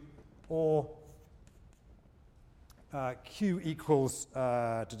Q, or Q equals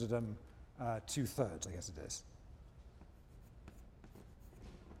 2/3, I guess it is.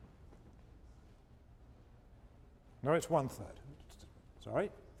 No, it's 1/3. Sorry.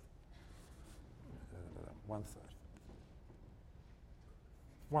 1/3.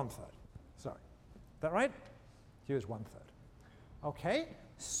 1/3. Sorry. Is that right? Q is 1/3. Okay.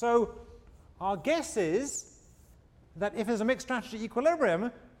 So our guess is that if there's a mixed strategy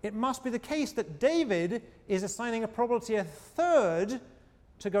equilibrium, it must be the case that David is assigning a probability 1/3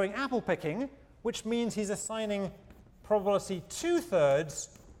 to going apple picking, which means he's assigning probability 2/3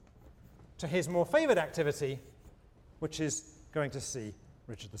 to his more favored activity, which is going to see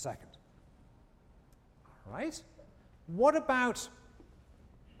Richard II. All right. What about,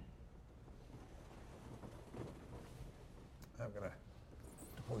 I'm going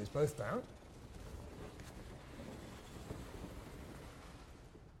to pull these both down.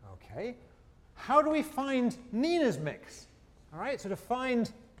 Okay. How do we find Nina's mix? All right, so to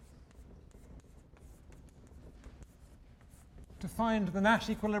find the Nash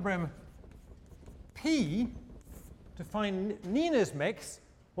equilibrium P, to find Nina's mix,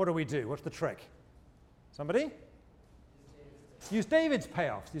 what do we do? What's the trick? Somebody? Use David's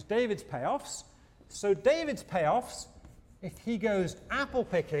payoffs. Use David's payoffs. So David's payoffs, if he goes apple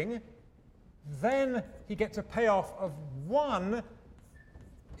picking, then he gets a payoff of 1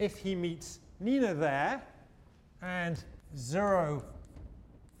 if he meets Nina there, and 0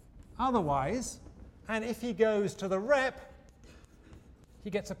 otherwise. And if he goes to the rep, he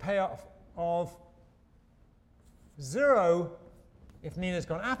gets a payoff of 0 if Nina's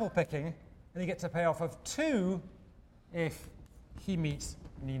gone apple picking, and he gets a payoff of 2 if he meets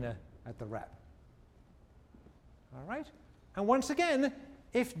Nina at the rep. All right? And once again,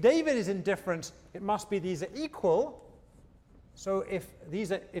 if David is indifferent, it must be these are equal. So if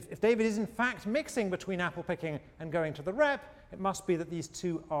David is in fact mixing between apple picking and going to the rep, it must be that these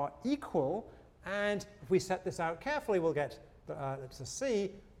two are equal. And if we set this out carefully, we'll get, let's just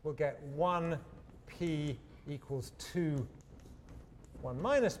see, we'll get 1p equals 2, 1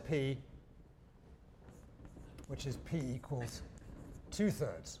 minus p, which is p equals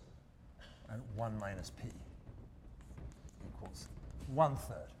 2/3, and 1 minus p equals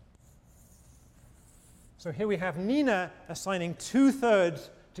 1/3. So here we have Nina assigning 2/3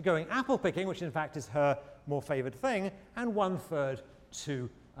 to going apple picking, which in fact is her more favored thing, and 1/3 to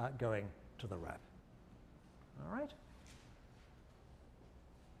going to the rep. All right?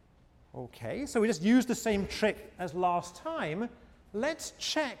 Okay, so we just used the same trick as last time. Let's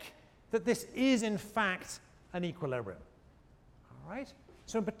check that this is in fact an equilibrium. All right?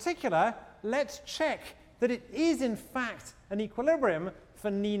 So in particular, let's check that it is in fact an equilibrium for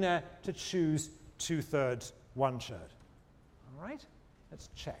Nina to choose 2/3, 1/3. All right? Let's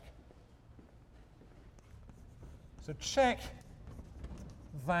check. So check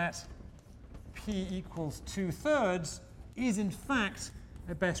that p equals 2/3 is in fact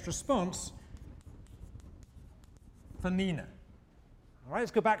a best response for Nina. All right,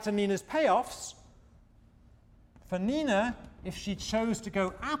 let's go back to Nina's payoffs. For Nina, if she chose to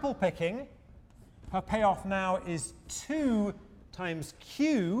go apple picking, her payoff now is 2 times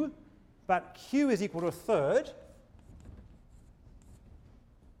q, but q is equal to 1/3.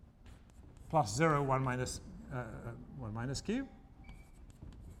 plus 0, 1 minus q.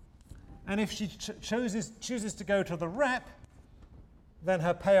 And if she chooses to go to the rep, then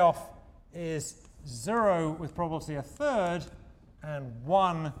her payoff is 0 with probability 1/3 and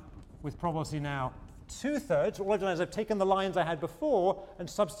 1 with probability now 2/3. All I've done is I've taken the lines I had before and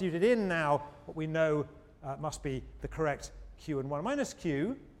substituted in now what we know must be the correct q and 1 minus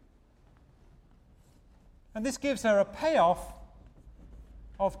q. And this gives her a payoff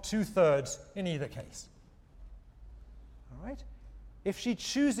of 2/3 in either case. All right? If she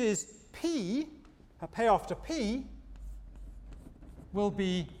chooses P, her payoff to P will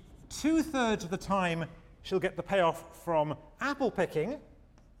be 2/3 of the time she'll get the payoff from apple picking,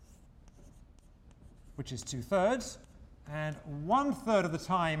 which is 2/3, and 1/3 of the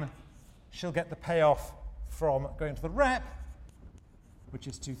time she'll get the payoff from going to the rep, which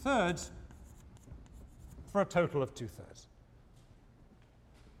is 2/3, for a total of 2/3.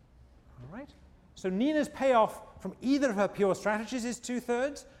 All right? So Nina's payoff from either of her pure strategies is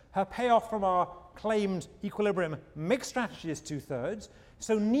 2/3. Her payoff from our claimed equilibrium mixed strategy is 2/3.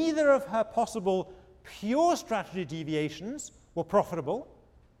 So neither of her possible pure strategy deviations were profitable.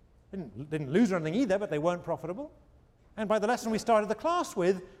 Didn't lose or anything either, but they weren't profitable. And by the lesson we started the class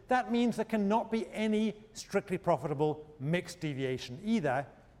with, that means there cannot be any strictly profitable mixed deviation either.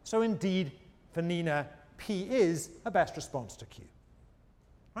 So indeed, for Nina, P is a best response to Q.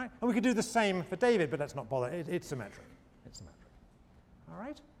 Right? And we could do the same for David, but let's not bother. It's symmetric. It's symmetric. All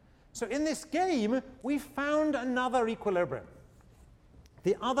right? So in this game, we found another equilibrium.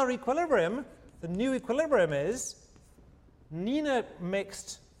 The other equilibrium, the new equilibrium, is Nina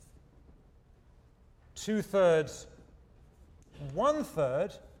mixed 2/3,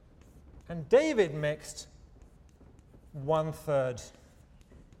 1/3, and David mixed 1/3,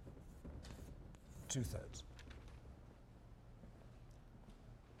 2/3.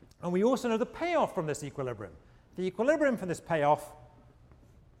 And we also know the payoff from this equilibrium. The equilibrium for this payoff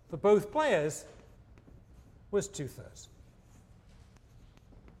for both players was 2/3.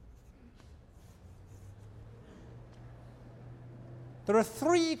 There are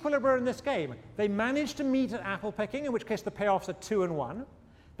 3 equilibria in this game. They manage to meet at apple picking, in which case the payoffs are 2 and 1.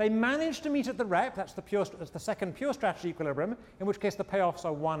 They manage to meet at the rep, that's the second pure strategy equilibrium, in which case the payoffs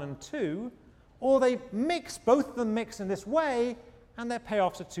are 1 and 2. Or they mix, both of them mix in this way, and their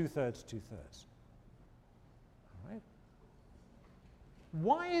payoffs are 2/3, 2/3. All right.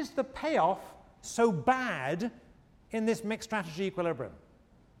 Why is the payoff so bad in this mixed strategy equilibrium?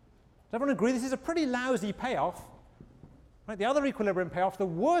 Does everyone agree this is a pretty lousy payoff? Right, the other equilibrium payoff, the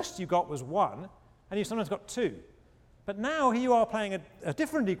worst you got was 1, and you sometimes got 2. But now here you are playing a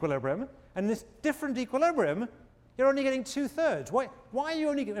different equilibrium, and in this different equilibrium, you're only getting 2/3. Why are you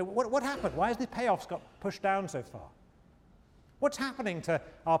only getting, what happened? Why has the payoffs got pushed down so far? What's happening to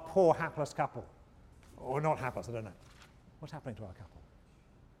our poor hapless couple? Or not hapless, I don't know. What's happening to our couple?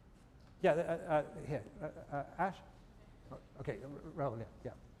 Yeah, here, Ash? Okay, Raoul,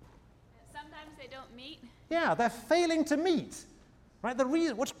 yeah. Sometimes they don't meet. Yeah, they're failing to meet. Right? The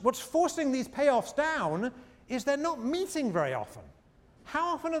reason, what's forcing these payoffs down is they're not meeting very often.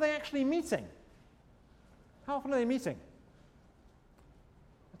 How often are they actually meeting? How often are they meeting?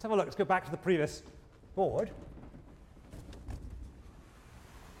 Let's have a look. Let's go back to the previous board.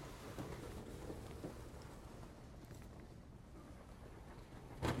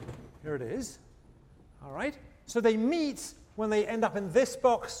 Here it is. All right. So they meet when they end up in this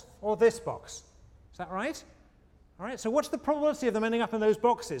box or this box. Is that right? All right. So what's the probability of them ending up in those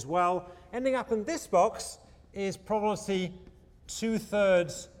boxes? Well, ending up in this box is probability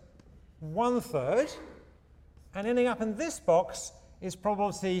 2/3, 1/3. And ending up in this box is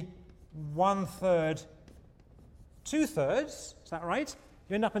probability 1/3, 2/3. Is that right?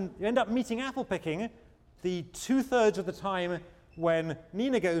 You end up meeting apple picking the 2/3 of the time when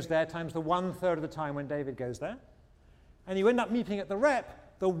Nina goes there times the 1/3 of the time when David goes there. And you end up meeting at the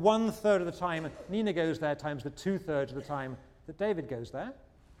rep the 1/3 of the time Nina goes there times the 2/3 of the time that David goes there.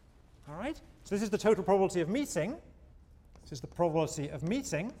 All right? So this is the total probability of meeting. This is the probability of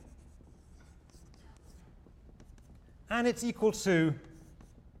meeting. And it's equal to,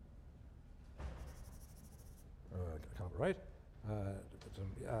 I can't write,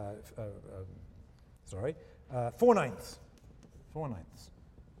 4/9. 4/9. Is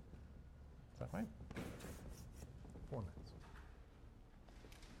that right? 4/9.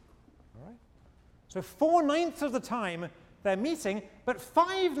 All right. So 4/9 of the time they're meeting, but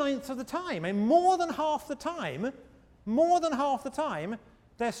 5/9 of the time, and more than half the time,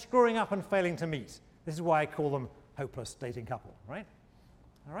 they're screwing up and failing to meet. This is why I call them hopeless dating couple, right?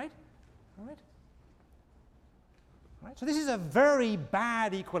 All right? All right? All right? So this is a very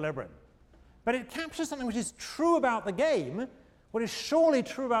bad equilibrium. But it captures something which is true about the game. What is surely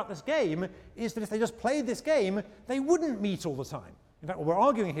true about this game is that if they just played this game, they wouldn't meet all the time. In fact, what we're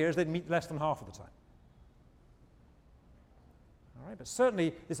arguing here is they'd meet less than half of the time. All right, but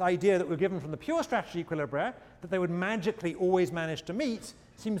certainly this idea that we're given from the pure strategy equilibria, that they would magically always manage to meet,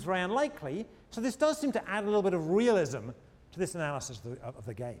 seems very unlikely. So this does seem to add a little bit of realism to this analysis of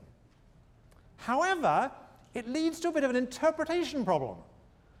the game. However, it leads to a bit of an interpretation problem.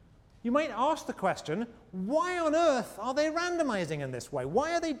 You might ask the question, why on earth are they randomizing in this way?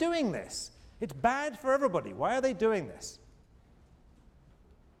 Why are they doing this? It's bad for everybody. Why are they doing this?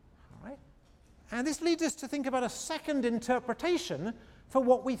 All right. And this leads us to think about a second interpretation for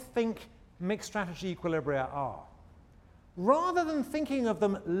what we think mixed strategy equilibria are. Rather than thinking of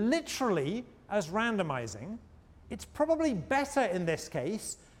them literally as randomizing, it's probably better in this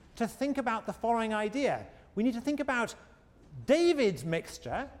case to think about the following idea. We need to think about David's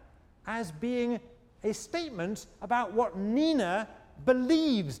mixture as being a statement about what Nina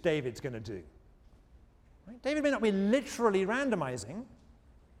believes David's going to do. Right? David may not be literally randomizing,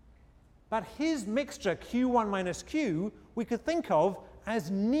 but his mixture, Q1 minus Q, we could think of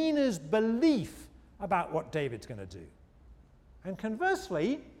as Nina's belief about what David's going to do. And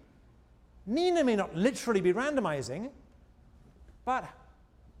conversely, Nina may not literally be randomizing, but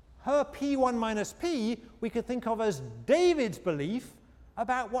her P1 minus P we could think of as David's belief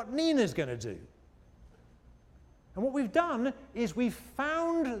about what Nina's going to do. And what we've done is we've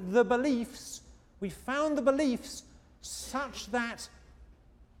found the beliefs such that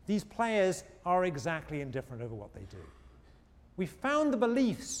these players are exactly indifferent over what they do. We found the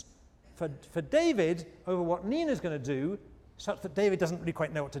beliefs for David over what Nina's going to do such that David doesn't really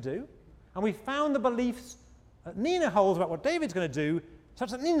quite know what to do. And we found the beliefs that Nina holds about what David's going to do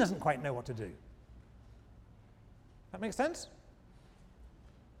such that Nina doesn't quite know what to do. That makes sense?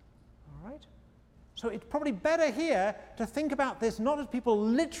 All right. So it's probably better here to think about this not as people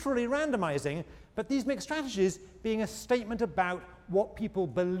literally randomizing, but these mixed strategies being a statement about what people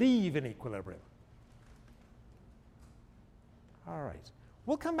believe in equilibrium. All right.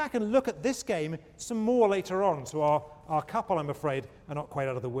 We'll come back and look at this game some more later on, so our couple, I'm afraid, are not quite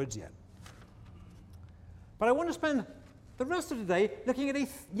out of the woods yet. But I want to spend the rest of the day looking at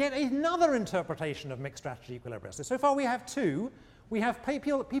yet another interpretation of mixed strategy equilibria. So far we have two. We have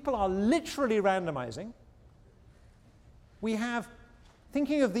people are literally randomizing. We have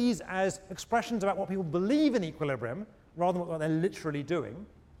thinking of these as expressions about what people believe in equilibrium rather than what they're literally doing.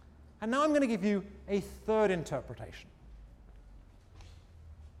 And now I'm going to give you a third interpretation.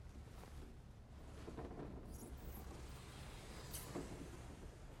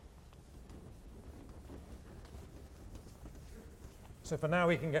 So for now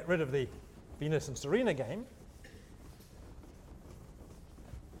we can get rid of the Venus and Serena game.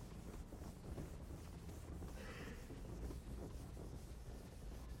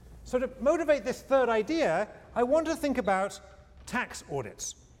 So to motivate this third idea, I want to think about tax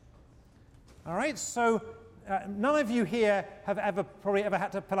audits. All right, so none of you here have probably ever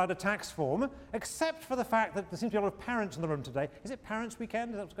had to fill out a tax form, except for the fact that there seems to be a lot of parents in the room today. Is it Parents'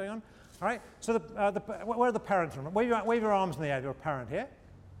 Weekend? Is that what's going on? All right, so where are the parents? Wave your arms in the air if you're a parent here.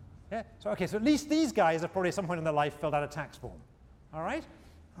 Yeah, so okay, so at least these guys have probably at some point in their life filled out a tax form. All right,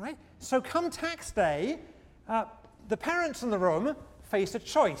 so come tax day, the parents in the room face a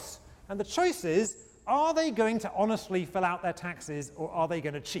choice. And the choice is, are they going to honestly fill out their taxes or are they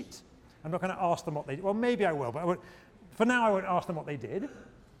going to cheat? I'm not going to ask them what they did. Well, maybe I will, but for now I won't ask them what they did.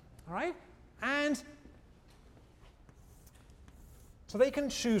 All right, and so they can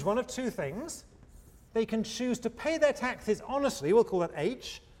choose one of two things. They can choose to pay their taxes honestly, we'll call that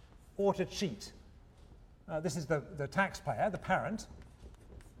H, or to cheat. This is the taxpayer, the parent.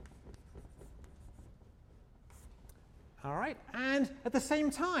 All right, and at the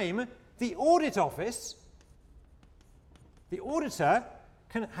same time, the audit office, the auditor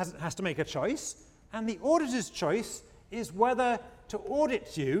has to make a choice, and the auditor's choice is whether to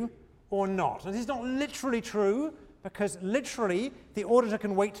audit you or not. And this is not literally true, because literally the auditor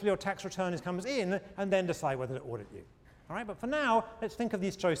can wait till your tax return comes in and then decide whether to audit you. All right, but for now, let's think of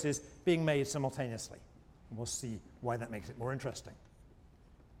these choices being made simultaneously. And we'll see why that makes it more interesting.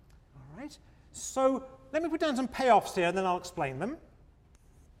 All right, so let me put down some payoffs here, and then I'll explain them.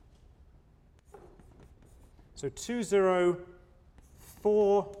 So 2, 0,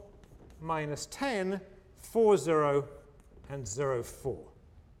 4, minus 10, 4, 0, and 0, 4.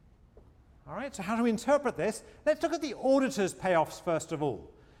 All right, so how do we interpret this? Let's look at the auditor's payoffs first of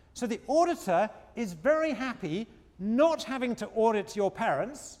all. So the auditor is very happy not having to audit your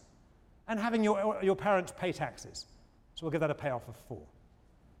parents and having your parents pay taxes. So we'll give that a payoff of 4.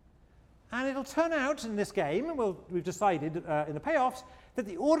 And it'll turn out in this game, we've decided in the payoffs, that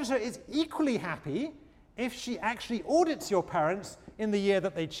the auditor is equally happy if she actually audits your parents in the year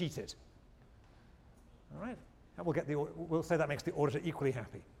that they cheated. All right? And we'll say that makes the auditor equally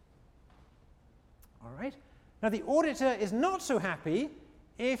happy. All right? Now, the auditor is not so happy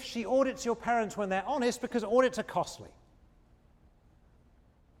if she audits your parents when they're honest, because audits are costly.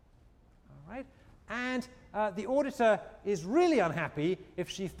 All right? And the auditor is really unhappy if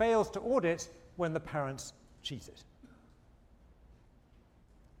she fails to audit when the parents cheated.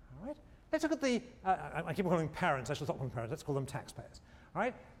 All right? Let's look at the, I keep calling them parents, I should stop calling them parents, let's call them taxpayers. All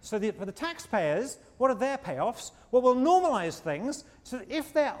right? So for the taxpayers, what are their payoffs? Well, we'll normalize things so that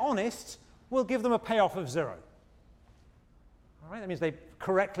if they're honest, we'll give them a payoff of 0. All right? That means they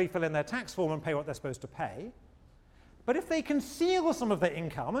correctly fill in their tax form and pay what they're supposed to pay. But if they conceal some of their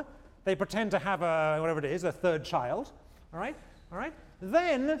income, they pretend to have whatever it is, a third child, all right? All right?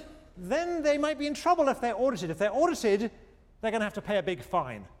 Then they might be in trouble if they're audited. If they're audited, they're going to have to pay a big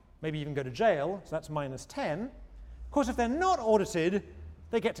fine, maybe even go to jail, so that's minus 10. Of course, if they're not audited,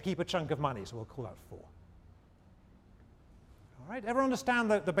 they get to keep a chunk of money, so we'll call that 4. All right? Everyone understand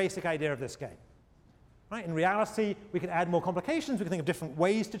the basic idea of this game? Right? In reality, we could add more complications. We can think of different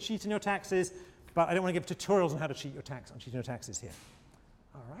ways to cheat in your taxes, but I don't want to give tutorials on how to cheat your taxes here.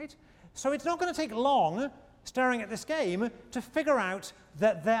 All right? So it's not going to take long staring at this game to figure out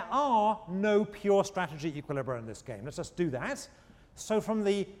that there are no pure strategy equilibria in this game. Let's just do that. So from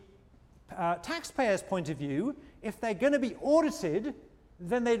the taxpayer's point of view, if they're going to be audited,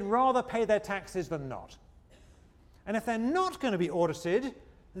 then they'd rather pay their taxes than not. And if they're not going to be audited,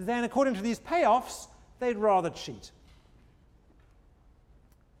 then according to these payoffs, they'd rather cheat.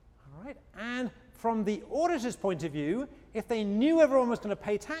 All right? And from the auditor's point of view, if they knew everyone was going to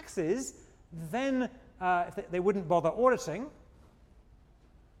pay taxes, then they wouldn't bother auditing.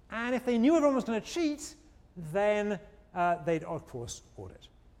 And if they knew everyone was going to cheat, then they'd, of course, audit.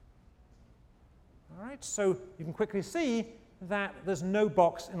 All right? So you can quickly see that there's no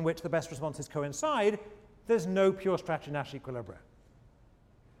box in which the best responses coincide. There's no pure strategy Nash equilibria.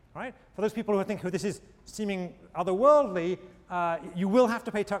 Right? For those people who think this is seeming otherworldly, you will have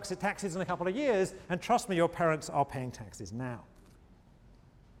to pay taxes in a couple of years, and trust me, your parents are paying taxes now.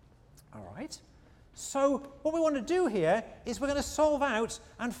 All right? So what we want to do here is we're going to solve out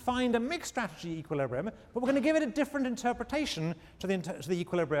and find a mixed strategy equilibrium, but we're going to give it a different interpretation to the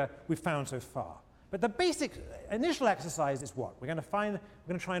equilibria we've found so far. But the basic initial exercise is what? We're going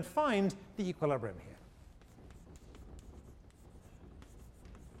to try and find the equilibrium here.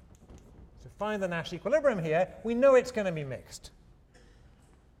 To find the Nash equilibrium here, we know it's going to be mixed.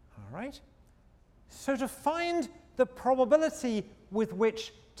 All right? So to find the probability with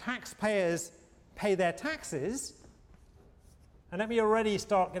which taxpayers pay their taxes, and let me already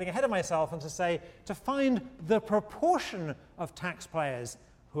start getting ahead of myself and to say, to find the proportion of taxpayers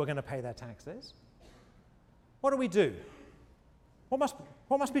who are going to pay their taxes, what do we do? What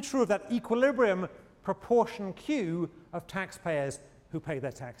must be true of that equilibrium proportion Q of taxpayers who pay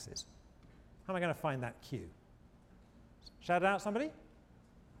their taxes? How am I going to find that Q? Shout it out, somebody?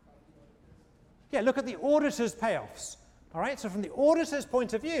 Yeah, look at the auditor's payoffs. All right, so from the auditor's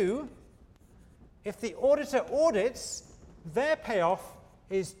point of view, if the auditor audits, their payoff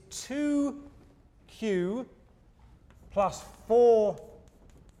is 2Q plus 4,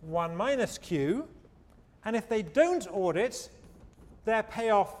 1 minus Q. And if they don't audit, their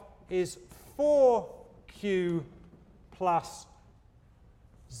payoff is 4Q plus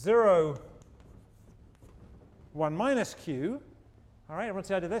 0, 1 minus Q. All right, everyone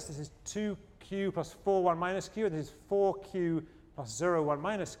see how I did this? This is 2Q plus 4, 1 minus Q. This is 4Q plus 0, 1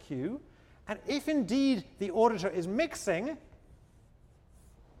 minus Q. And if indeed the auditor is mixing,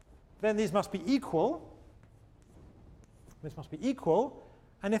 then these must be equal. This must be equal.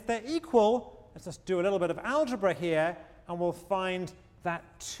 And if they're equal, let's just do a little bit of algebra here, and we'll find that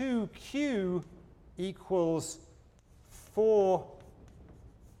 2Q equals 4,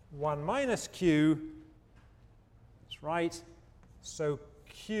 1 minus Q. That's right. So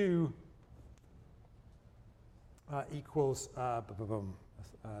Q equals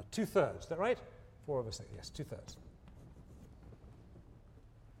 2/3. Is that right? 4 over 6. Yes, 2/3.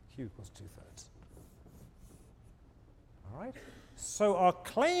 Q equals 2/3. All right. So our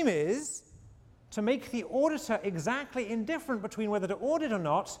claim is to make the auditor exactly indifferent between whether to audit or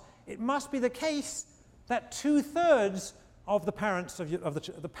not, it must be the case that 2/3 of the parents of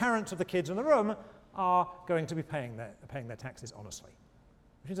the parents of the kids in the room are going to be paying their taxes honestly.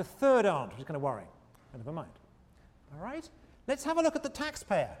 Which means a third aren't, which is kind of worrying. But never mind. All right? Let's have a look at the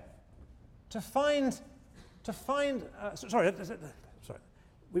taxpayer.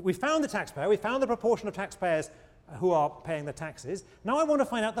 we found the taxpayer, we found the proportion of taxpayers who are paying their taxes. Now I want to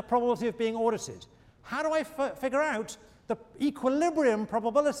find out the probability of being audited. How do I figure out the equilibrium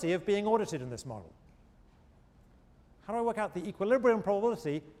probability of being audited in this model? How do I work out the equilibrium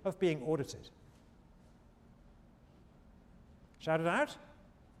probability of being audited? Shout it out.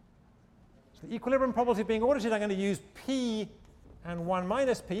 So the equilibrium probability of being audited, I'm going to use P and 1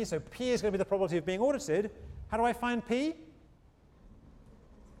 minus P. So P is going to be the probability of being audited. How do I find P?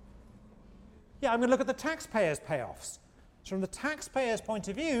 Yeah, I'm going to look at the taxpayer's payoffs. So from the taxpayer's point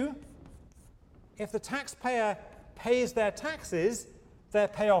of view, if the taxpayer pays their taxes, their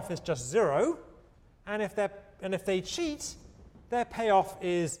payoff is just 0. And if they cheat, their payoff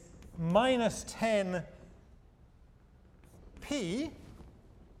is minus 10 P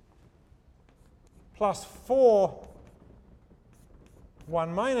plus 4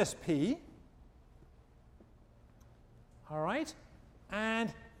 1 minus P. All right?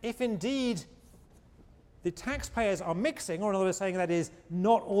 And if indeed the taxpayers are mixing, or in other words saying that is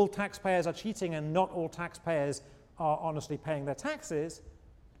not all taxpayers are cheating and not all taxpayers are honestly paying their taxes,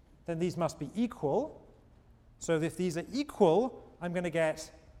 then these must be equal. So if these are equal, I'm going to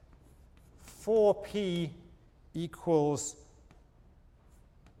get 4p equals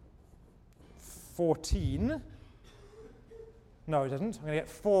 14. No, it doesn't. I'm going to get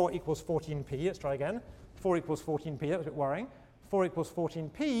 4 equals 14p. Let's try again. 4 equals 14p. That was a bit worrying. 4 equals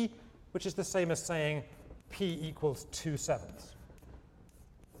 14p, which is the same as saying p equals 2/7.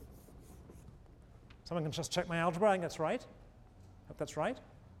 Someone can just check my algebra. I think that's right. Hope that's right.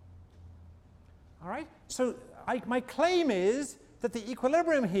 All right. So my claim is that the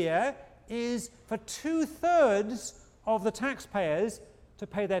equilibrium here is for 2/3 of the taxpayers to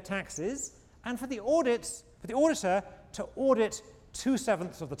pay their taxes, and for the auditor to audit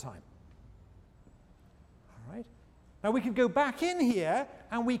 2/7 of the time. All right. Now we could go back in here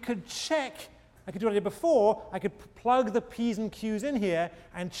and we could check. I could do what I did before. I could plug the P's and Q's in here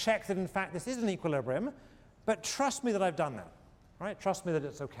and check that in fact this is an equilibrium. But trust me that I've done that. Right? Trust me that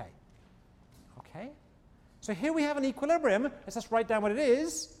it's okay. Okay. So here we have an equilibrium. Let's just write down what it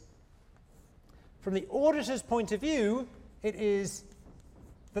is. From the auditor's point of view, it is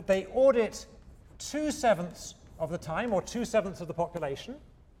that they audit 2/7 of the time, or 2/7 of the population.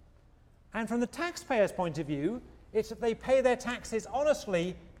 And from the taxpayer's point of view, it's that they pay their taxes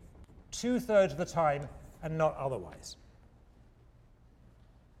honestly 2/3 of the time and not otherwise.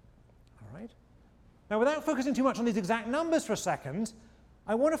 All right. Now, without focusing too much on these exact numbers for a second,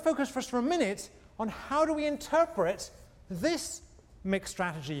 I want to focus for a minute on how do we interpret this mixed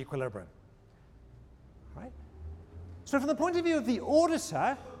strategy equilibrium. Right? So from the point of view of the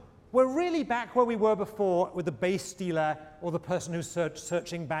auditor, we're really back where we were before with the base stealer or the person who's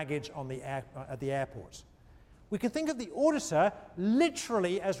searching baggage on the at the airport. We can think of the auditor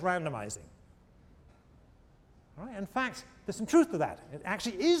literally as randomizing. All right? In fact, there's some truth to that. It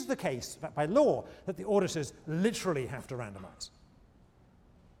actually is the case by law that the auditors literally have to randomize.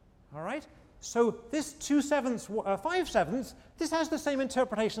 All right? So this 2/7, 5/7, this has the same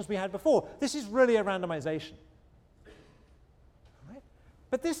interpretations we had before. This is really a randomization. All right?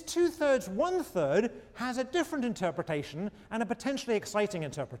 But this 2/3, 1/3 has a different interpretation and a potentially exciting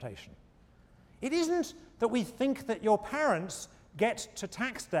interpretation. It isn't that we think that your parents get to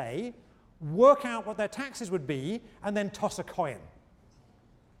tax day, work out what their taxes would be, and then toss a coin.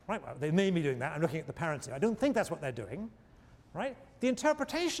 Right? Well, they may be doing that. I'm looking at the parents here. I don't think that's what they're doing. Right? The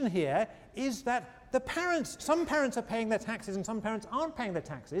interpretation here is that the parents, some parents are paying their taxes and some parents aren't paying their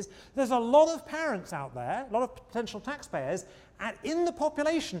taxes. There's a lot of parents out there, a lot of potential taxpayers, and in the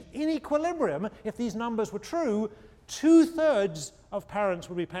population, in equilibrium, if these numbers were true, 2/3 of parents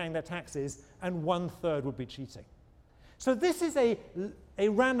would be paying their taxes and 1/3 would be cheating. So this is a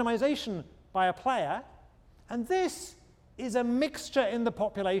randomization by a player, and this is a mixture in the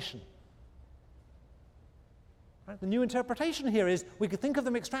population. Right? The new interpretation here is we could think of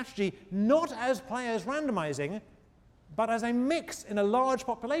the mixed strategy not as players randomizing, but as a mix in a large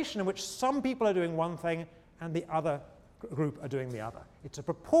population in which some people are doing one thing and the other group are doing the other. It's a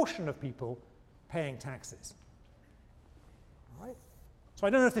proportion of people paying taxes. All right? So I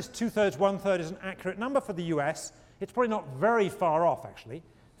don't know if this 2/3, 1/3 is an accurate number for the US. It's probably not very far off, actually.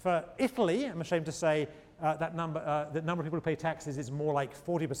 For Italy, I'm ashamed to say the number of people who pay taxes is more like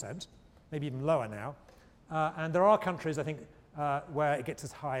 40%, maybe even lower now. And there are countries, I think, where it gets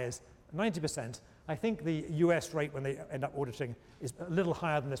as high as 90%. I think the US rate when they end up auditing is a little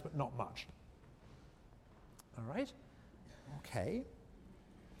higher than this, but not much. All right? Okay.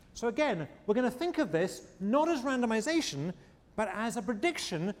 So again, we're going to think of this not as randomization, but as a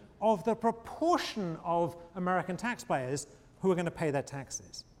prediction of the proportion of American taxpayers who are going to pay their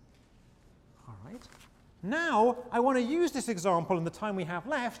taxes. All right. Now, I want to use this example in the time we have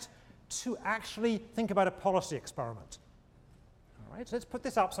left to actually think about a policy experiment. All right, so let's put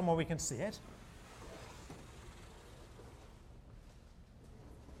this up somewhere we can see it.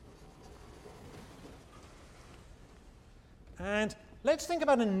 And let's think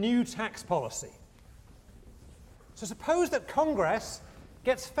about a new tax policy. So suppose that Congress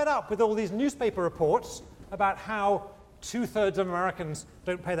gets fed up with all these newspaper reports about how 2/3 of Americans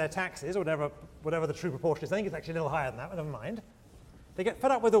don't pay their taxes, or whatever the true proportion is. I think it's actually a little higher than that, but never mind. They get fed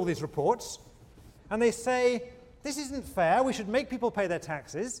up with all these reports, and they say, this isn't fair, we should make people pay their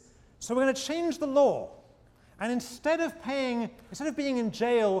taxes, so we're going to change the law. And instead of being in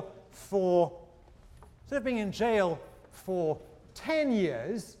jail for 10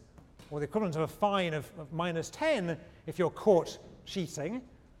 years, or the equivalent of a fine of -10 if you're caught cheating,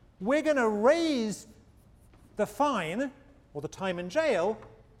 we're going to raise the fine, or the time in jail,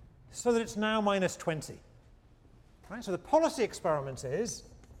 so that it's now -20. Right? So the policy experiment is,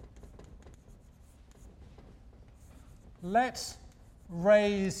 let's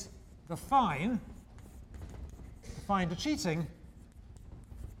raise the fine to cheating,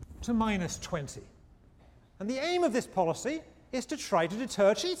 to -20. And the aim of this policy is to try to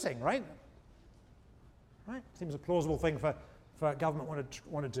deter cheating, right? Right? Seems a plausible thing for a government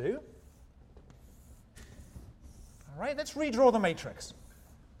want to do. All right, let's redraw the matrix.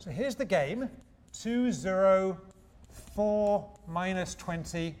 So here's the game: 2, 0, 4,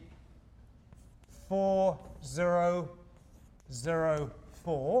 -20, 4, 0, 0,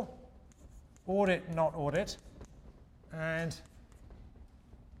 4, audit, not audit, and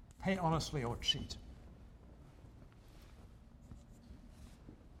pay honestly or cheat.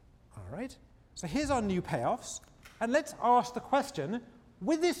 All right, so here's our new payoffs, and let's ask the question,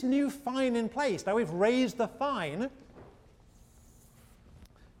 with this new fine in place, now we've raised the fine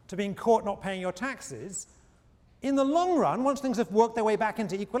to being caught not paying your taxes, in the long run, once things have worked their way back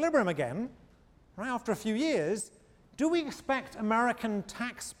into equilibrium again, right, after a few years, do we expect American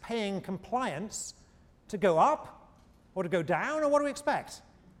tax-paying compliance to go up or to go down, or what do we expect?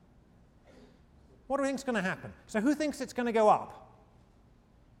 What do we think is going to happen? So who thinks it's going to go up?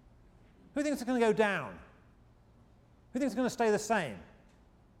 Who thinks it's going to go down? Who thinks it's going to stay the same?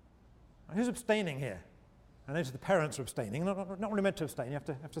 Who's abstaining here? I notice the parents are abstaining. Not really meant to abstain. You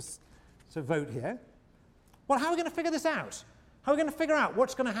have to vote here. Well, how are we going to figure this out? How are we going to figure out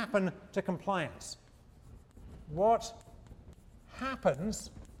what's going to happen to compliance? What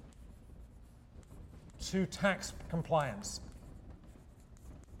happens to tax compliance?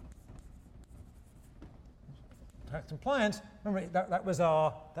 Tax compliance. Remember that was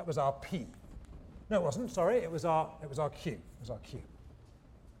our P. No, it wasn't. Sorry, it was our Q. It was our Q.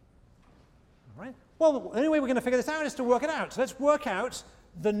 All right. Well, the only way we're going to figure this out is to work it out. So let's work out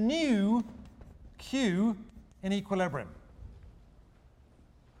the new Q in equilibrium.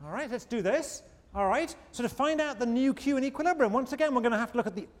 All right, let's do this. All right, so to find out the new Q in equilibrium, once again, we're going to have to look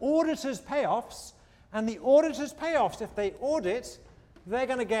at the auditor's payoffs. And the auditor's payoffs, if they audit, they're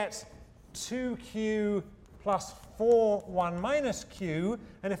going to get 2Q plus 4, 1 minus Q.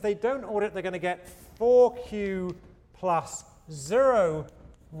 And if they don't audit, they're going to get 4Q plus 0,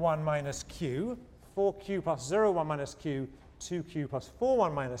 1 minus Q. 4Q plus 0, 1 minus Q, 2Q plus 4,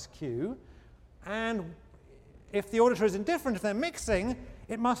 1 minus Q. And if the auditor is indifferent, if they're mixing,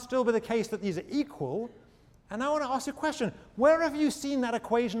 it must still be the case that these are equal. And I want to ask you a question. Where have you seen that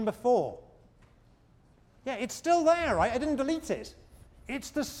equation before? Yeah, it's still there, right? I didn't delete it.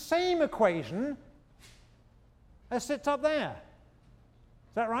 It's the same equation as sits up there.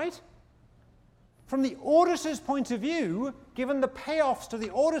 Is that right? From the auditor's point of view, given the payoffs to the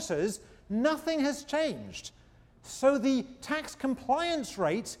auditors, nothing has changed. So the tax compliance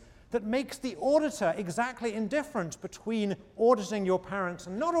rate that makes the auditor exactly indifferent between auditing your parents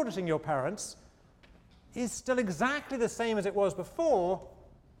and not auditing your parents is still exactly the same as it was before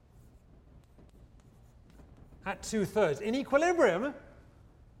at 2/3. In equilibrium,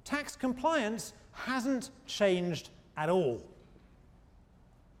 tax compliance hasn't changed at all.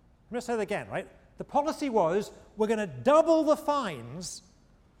 I'm going to say that again, right? The policy was we're going to double the fines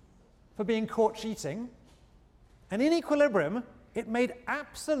for being caught cheating, and in equilibrium, it made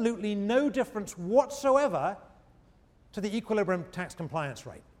absolutely no difference whatsoever to the equilibrium tax compliance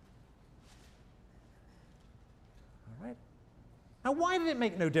rate. All right. Now, why did it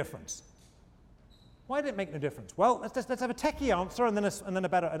make no difference? Why did it make no difference? Well, let's have a techie answer and then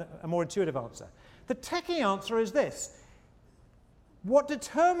a more intuitive answer. The techie answer is this. What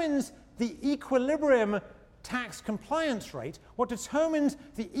determines the equilibrium tax compliance rate, what determines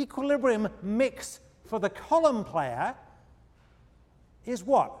the equilibrium mix for the column player, is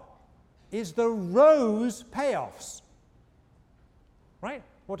what? Is the row's payoffs. Right?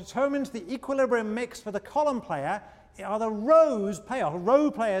 What determines the equilibrium mix for the column player are the row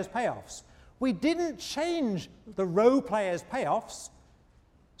players' payoffs. We didn't change the row players' payoffs,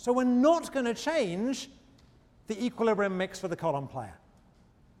 so we're not going to change the equilibrium mix for the column player.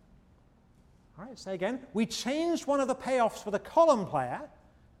 All right, say again. We changed one of the payoffs for the column player,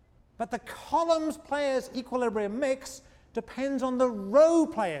 but the columns player's equilibrium mix depends on the row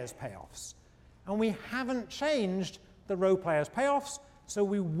player's payoffs. And we haven't changed the row player's payoffs, so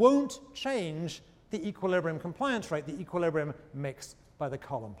we won't change the equilibrium compliance rate, the equilibrium mix by the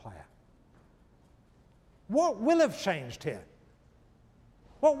column player. What will have changed here?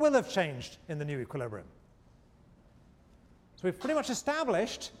 What will have changed in the new equilibrium? So we've pretty much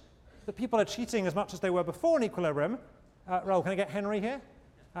established that people are cheating as much as they were before in equilibrium. Raoul, can I get Henry here?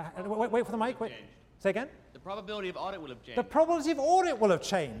 Wait for the mic. Wait. Say again? The probability of audit will have changed. The probability of audit will have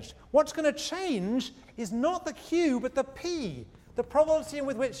changed. What's going to change is not the Q, but the P. The probability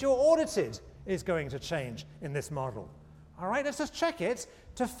with which you're audited is going to change in this model. All right, let's just check it.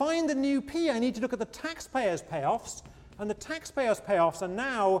 To find the new P, I need to look at the taxpayers' payoffs, and the taxpayers' payoffs are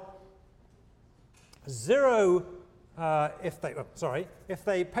now 0 if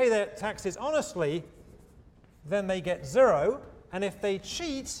they pay their taxes honestly, then they get 0, and if they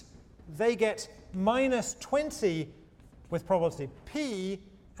cheat, they get minus 20 with probability P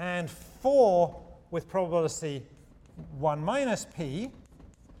and 4 with probability 1 minus P.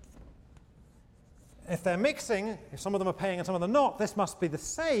 If they're mixing, if some of them are paying and some of them not, this must be the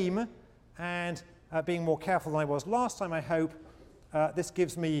same. And being more careful than I was last time, I hope, this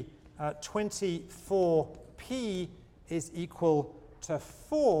gives me 24P is equal to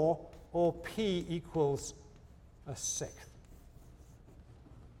 4, or P equals a sixth.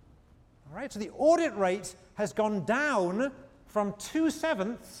 All right, so the audit rate has gone down from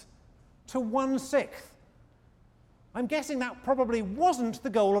 2/7 to 1/6. I'm guessing that probably wasn't the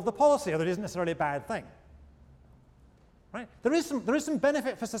goal of the policy, although it isn't necessarily a bad thing. Right? There is some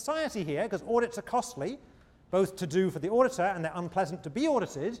benefit for society here, because audits are costly, both to do for the auditor and they're unpleasant to be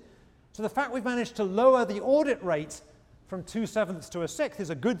audited. So the fact we've managed to lower the audit rate from 2/7 to 1/6 is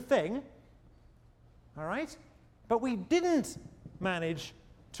a good thing. All right? But we didn't manage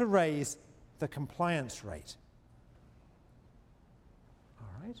to raise the compliance rate.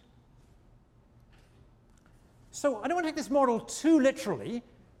 All right? So I don't want to take this model too literally,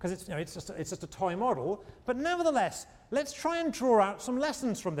 because it's just a toy model, but nevertheless, let's try and draw out some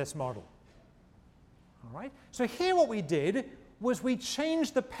lessons from this model. All right? So here what we did was we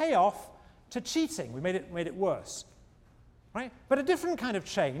changed the payoff to cheating. We made it worse. Right? But a different kind of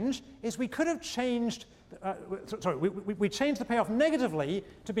change is we could have changed, we changed the payoff negatively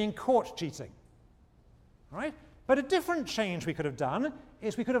to being caught cheating. All right? But a different change we could have done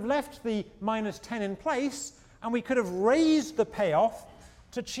is we could have left the minus 10 in place, and we could have raised the payoff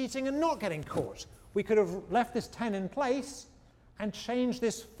to cheating and not getting caught. We could have left this 10 in place and changed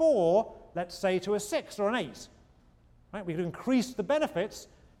this 4, let's say, to a 6 or an 8. Right? We could increase the benefits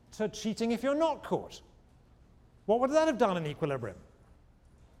to cheating if you're not caught. What would that have done in equilibrium?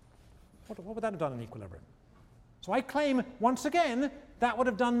 What would that have done in equilibrium? So I claim, once again, that would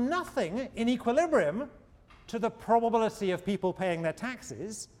have done nothing in equilibrium to the probability of people paying their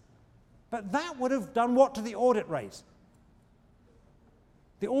taxes, but that would have done what to the audit rate?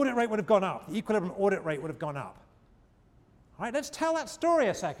 The audit rate would have gone up. The equilibrium audit rate would have gone up. All right, let's tell that story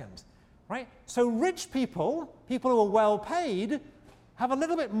a second. Right? So rich people, people who are well paid, have a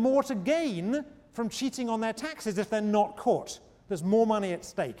little bit more to gain from cheating on their taxes if they're not caught. There's more money at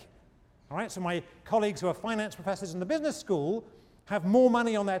stake. All right, so my colleagues who are finance professors in the business school have more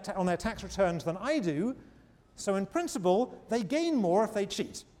money on their tax returns than I do, so in principle, they gain more if they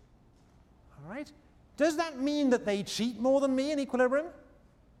cheat. All right? Does that mean that they cheat more than me in equilibrium?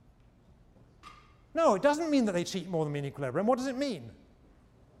 No, it doesn't mean that they cheat more than me in equilibrium. What does it mean?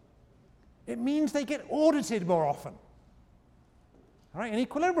 It means they get audited more often. All right, in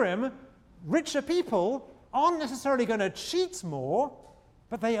equilibrium, richer people aren't necessarily going to cheat more,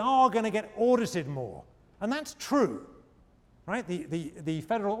 but they are going to get audited more. And that's true. Right? The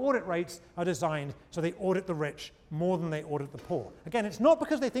federal audit rates are designed so they audit the rich more than they audit the poor. Again, it's not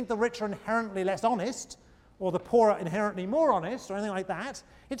because they think the rich are inherently less honest or the poor are inherently more honest or anything like that.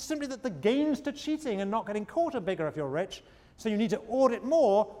 It's simply that the gains to cheating and not getting caught are bigger if you're rich, so you need to audit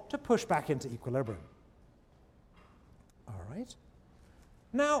more to push back into equilibrium. All right.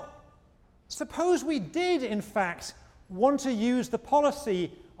 Now, suppose we did, in fact, want to use the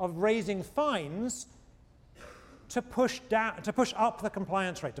policy of raising fines to push up the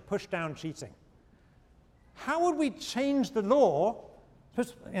compliance rate, to push down cheating. How would we change the law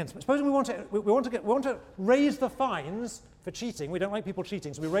Supposing we want to raise the fines for cheating. We don't like people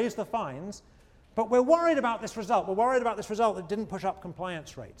cheating, so we raise the fines. But we're worried about this result. We're worried about this result that didn't push up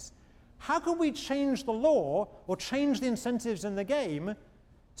compliance rates. How can we change the law or change the incentives in the game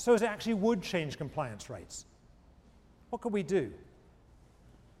so as it actually would change compliance rates? What could we do?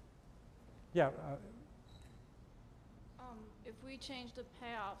 Yeah. If we change the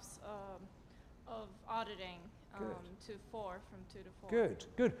payoffs of auditing to 4 from 2 to 4. Good,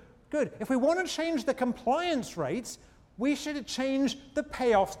 good, good. If we want to change the compliance rates, we should change the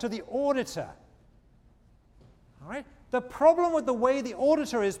payoffs to the auditor. All right? The problem with the way the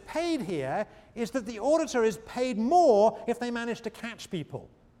auditor is paid here is that the auditor is paid more if they manage to catch people,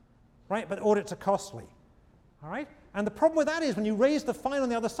 right? But audits are costly. All right? And the problem with that is when you raise the fine on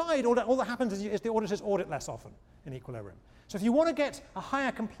the other side, all that happens is the auditors audit less often in equilibrium. So if you want to get a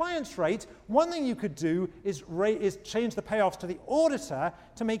higher compliance rate, one thing you could do is change the payoffs to the auditor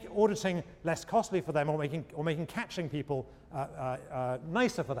to make auditing less costly for them, or making catching people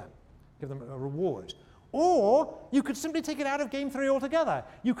nicer for them, give them a reward. Or you could simply take it out of game theory altogether.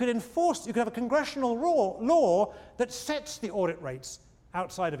 You could have a congressional law that sets the audit rates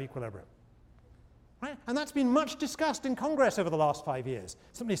outside of equilibrium. Right? And that's been much discussed in Congress over the last 5 years,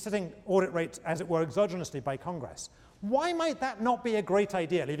 simply setting audit rates, as it were, exogenously by Congress. Why might that not be a great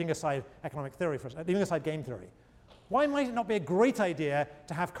idea, leaving aside economic theory, leaving aside game theory? Why might it not be a great idea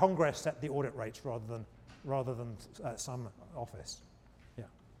to have Congress set the audit rates rather than some office? Yeah.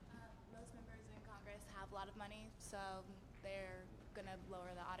 Most members in Congress have a lot of money, so they're going to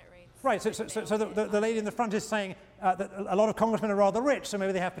lower the audit rates. Right, so the lady in the front is saying that a lot of congressmen are rather rich, so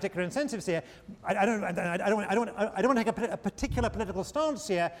maybe they have particular incentives here. I don't want to take a particular political stance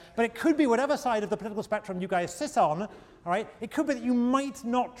here, but it could be whatever side of the political spectrum you guys sit on, all right? It could be that you might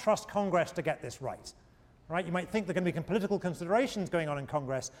not trust Congress to get this right. Right? You might think there are going to be political considerations going on in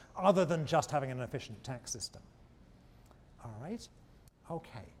Congress other than just having an efficient tax system. All right?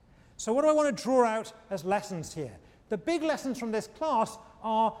 Okay. So what do I want to draw out as lessons here? The big lessons from this class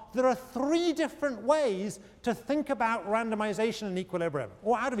are there are 3 different ways to think about randomization in equilibrium,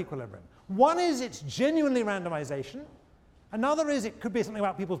 or out of equilibrium. One is it's genuinely randomization. Another is it could be something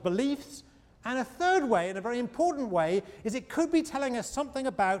about people's beliefs. And a third way, and a very important way, is it could be telling us something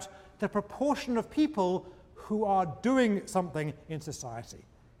about the proportion of people who are doing something in society.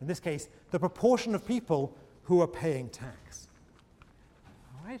 In this case, the proportion of people who are paying tax.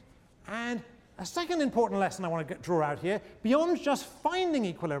 All right? And a second important lesson I want to draw out here, beyond just finding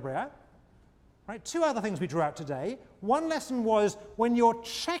equilibria, right, 2 other things we drew out today. One lesson was when you're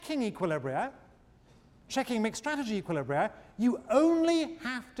checking equilibria, checking mixed strategy equilibria, you only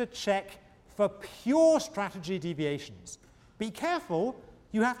have to check for pure strategy deviations. Be careful,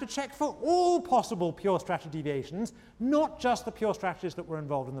 you have to check for all possible pure strategy deviations, not just the pure strategies that were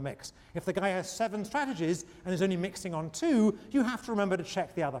involved in the mix. If the guy has 7 strategies and is only mixing on 2, you have to remember to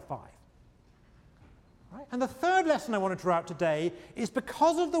check the other 5. Right? And the third lesson I want to draw out today is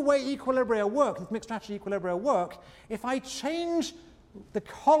because of the way equilibria work, the mixed strategy equilibria work, if I change the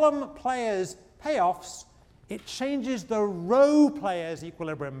column players' payoffs, it changes the row players'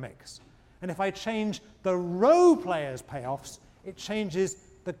 equilibrium mix. And if I change the row players' payoffs, it changes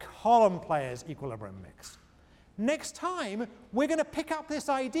the column players' equilibrium mix. Next time, we're going to pick up this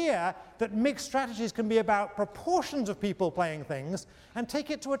idea that mixed strategies can be about proportions of people playing things and take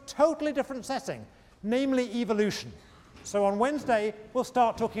it to a totally different setting, namely evolution. So on Wednesday, we'll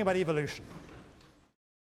start talking about evolution.